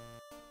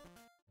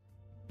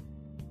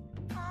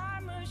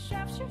 I'm a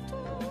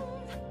sharpshooter.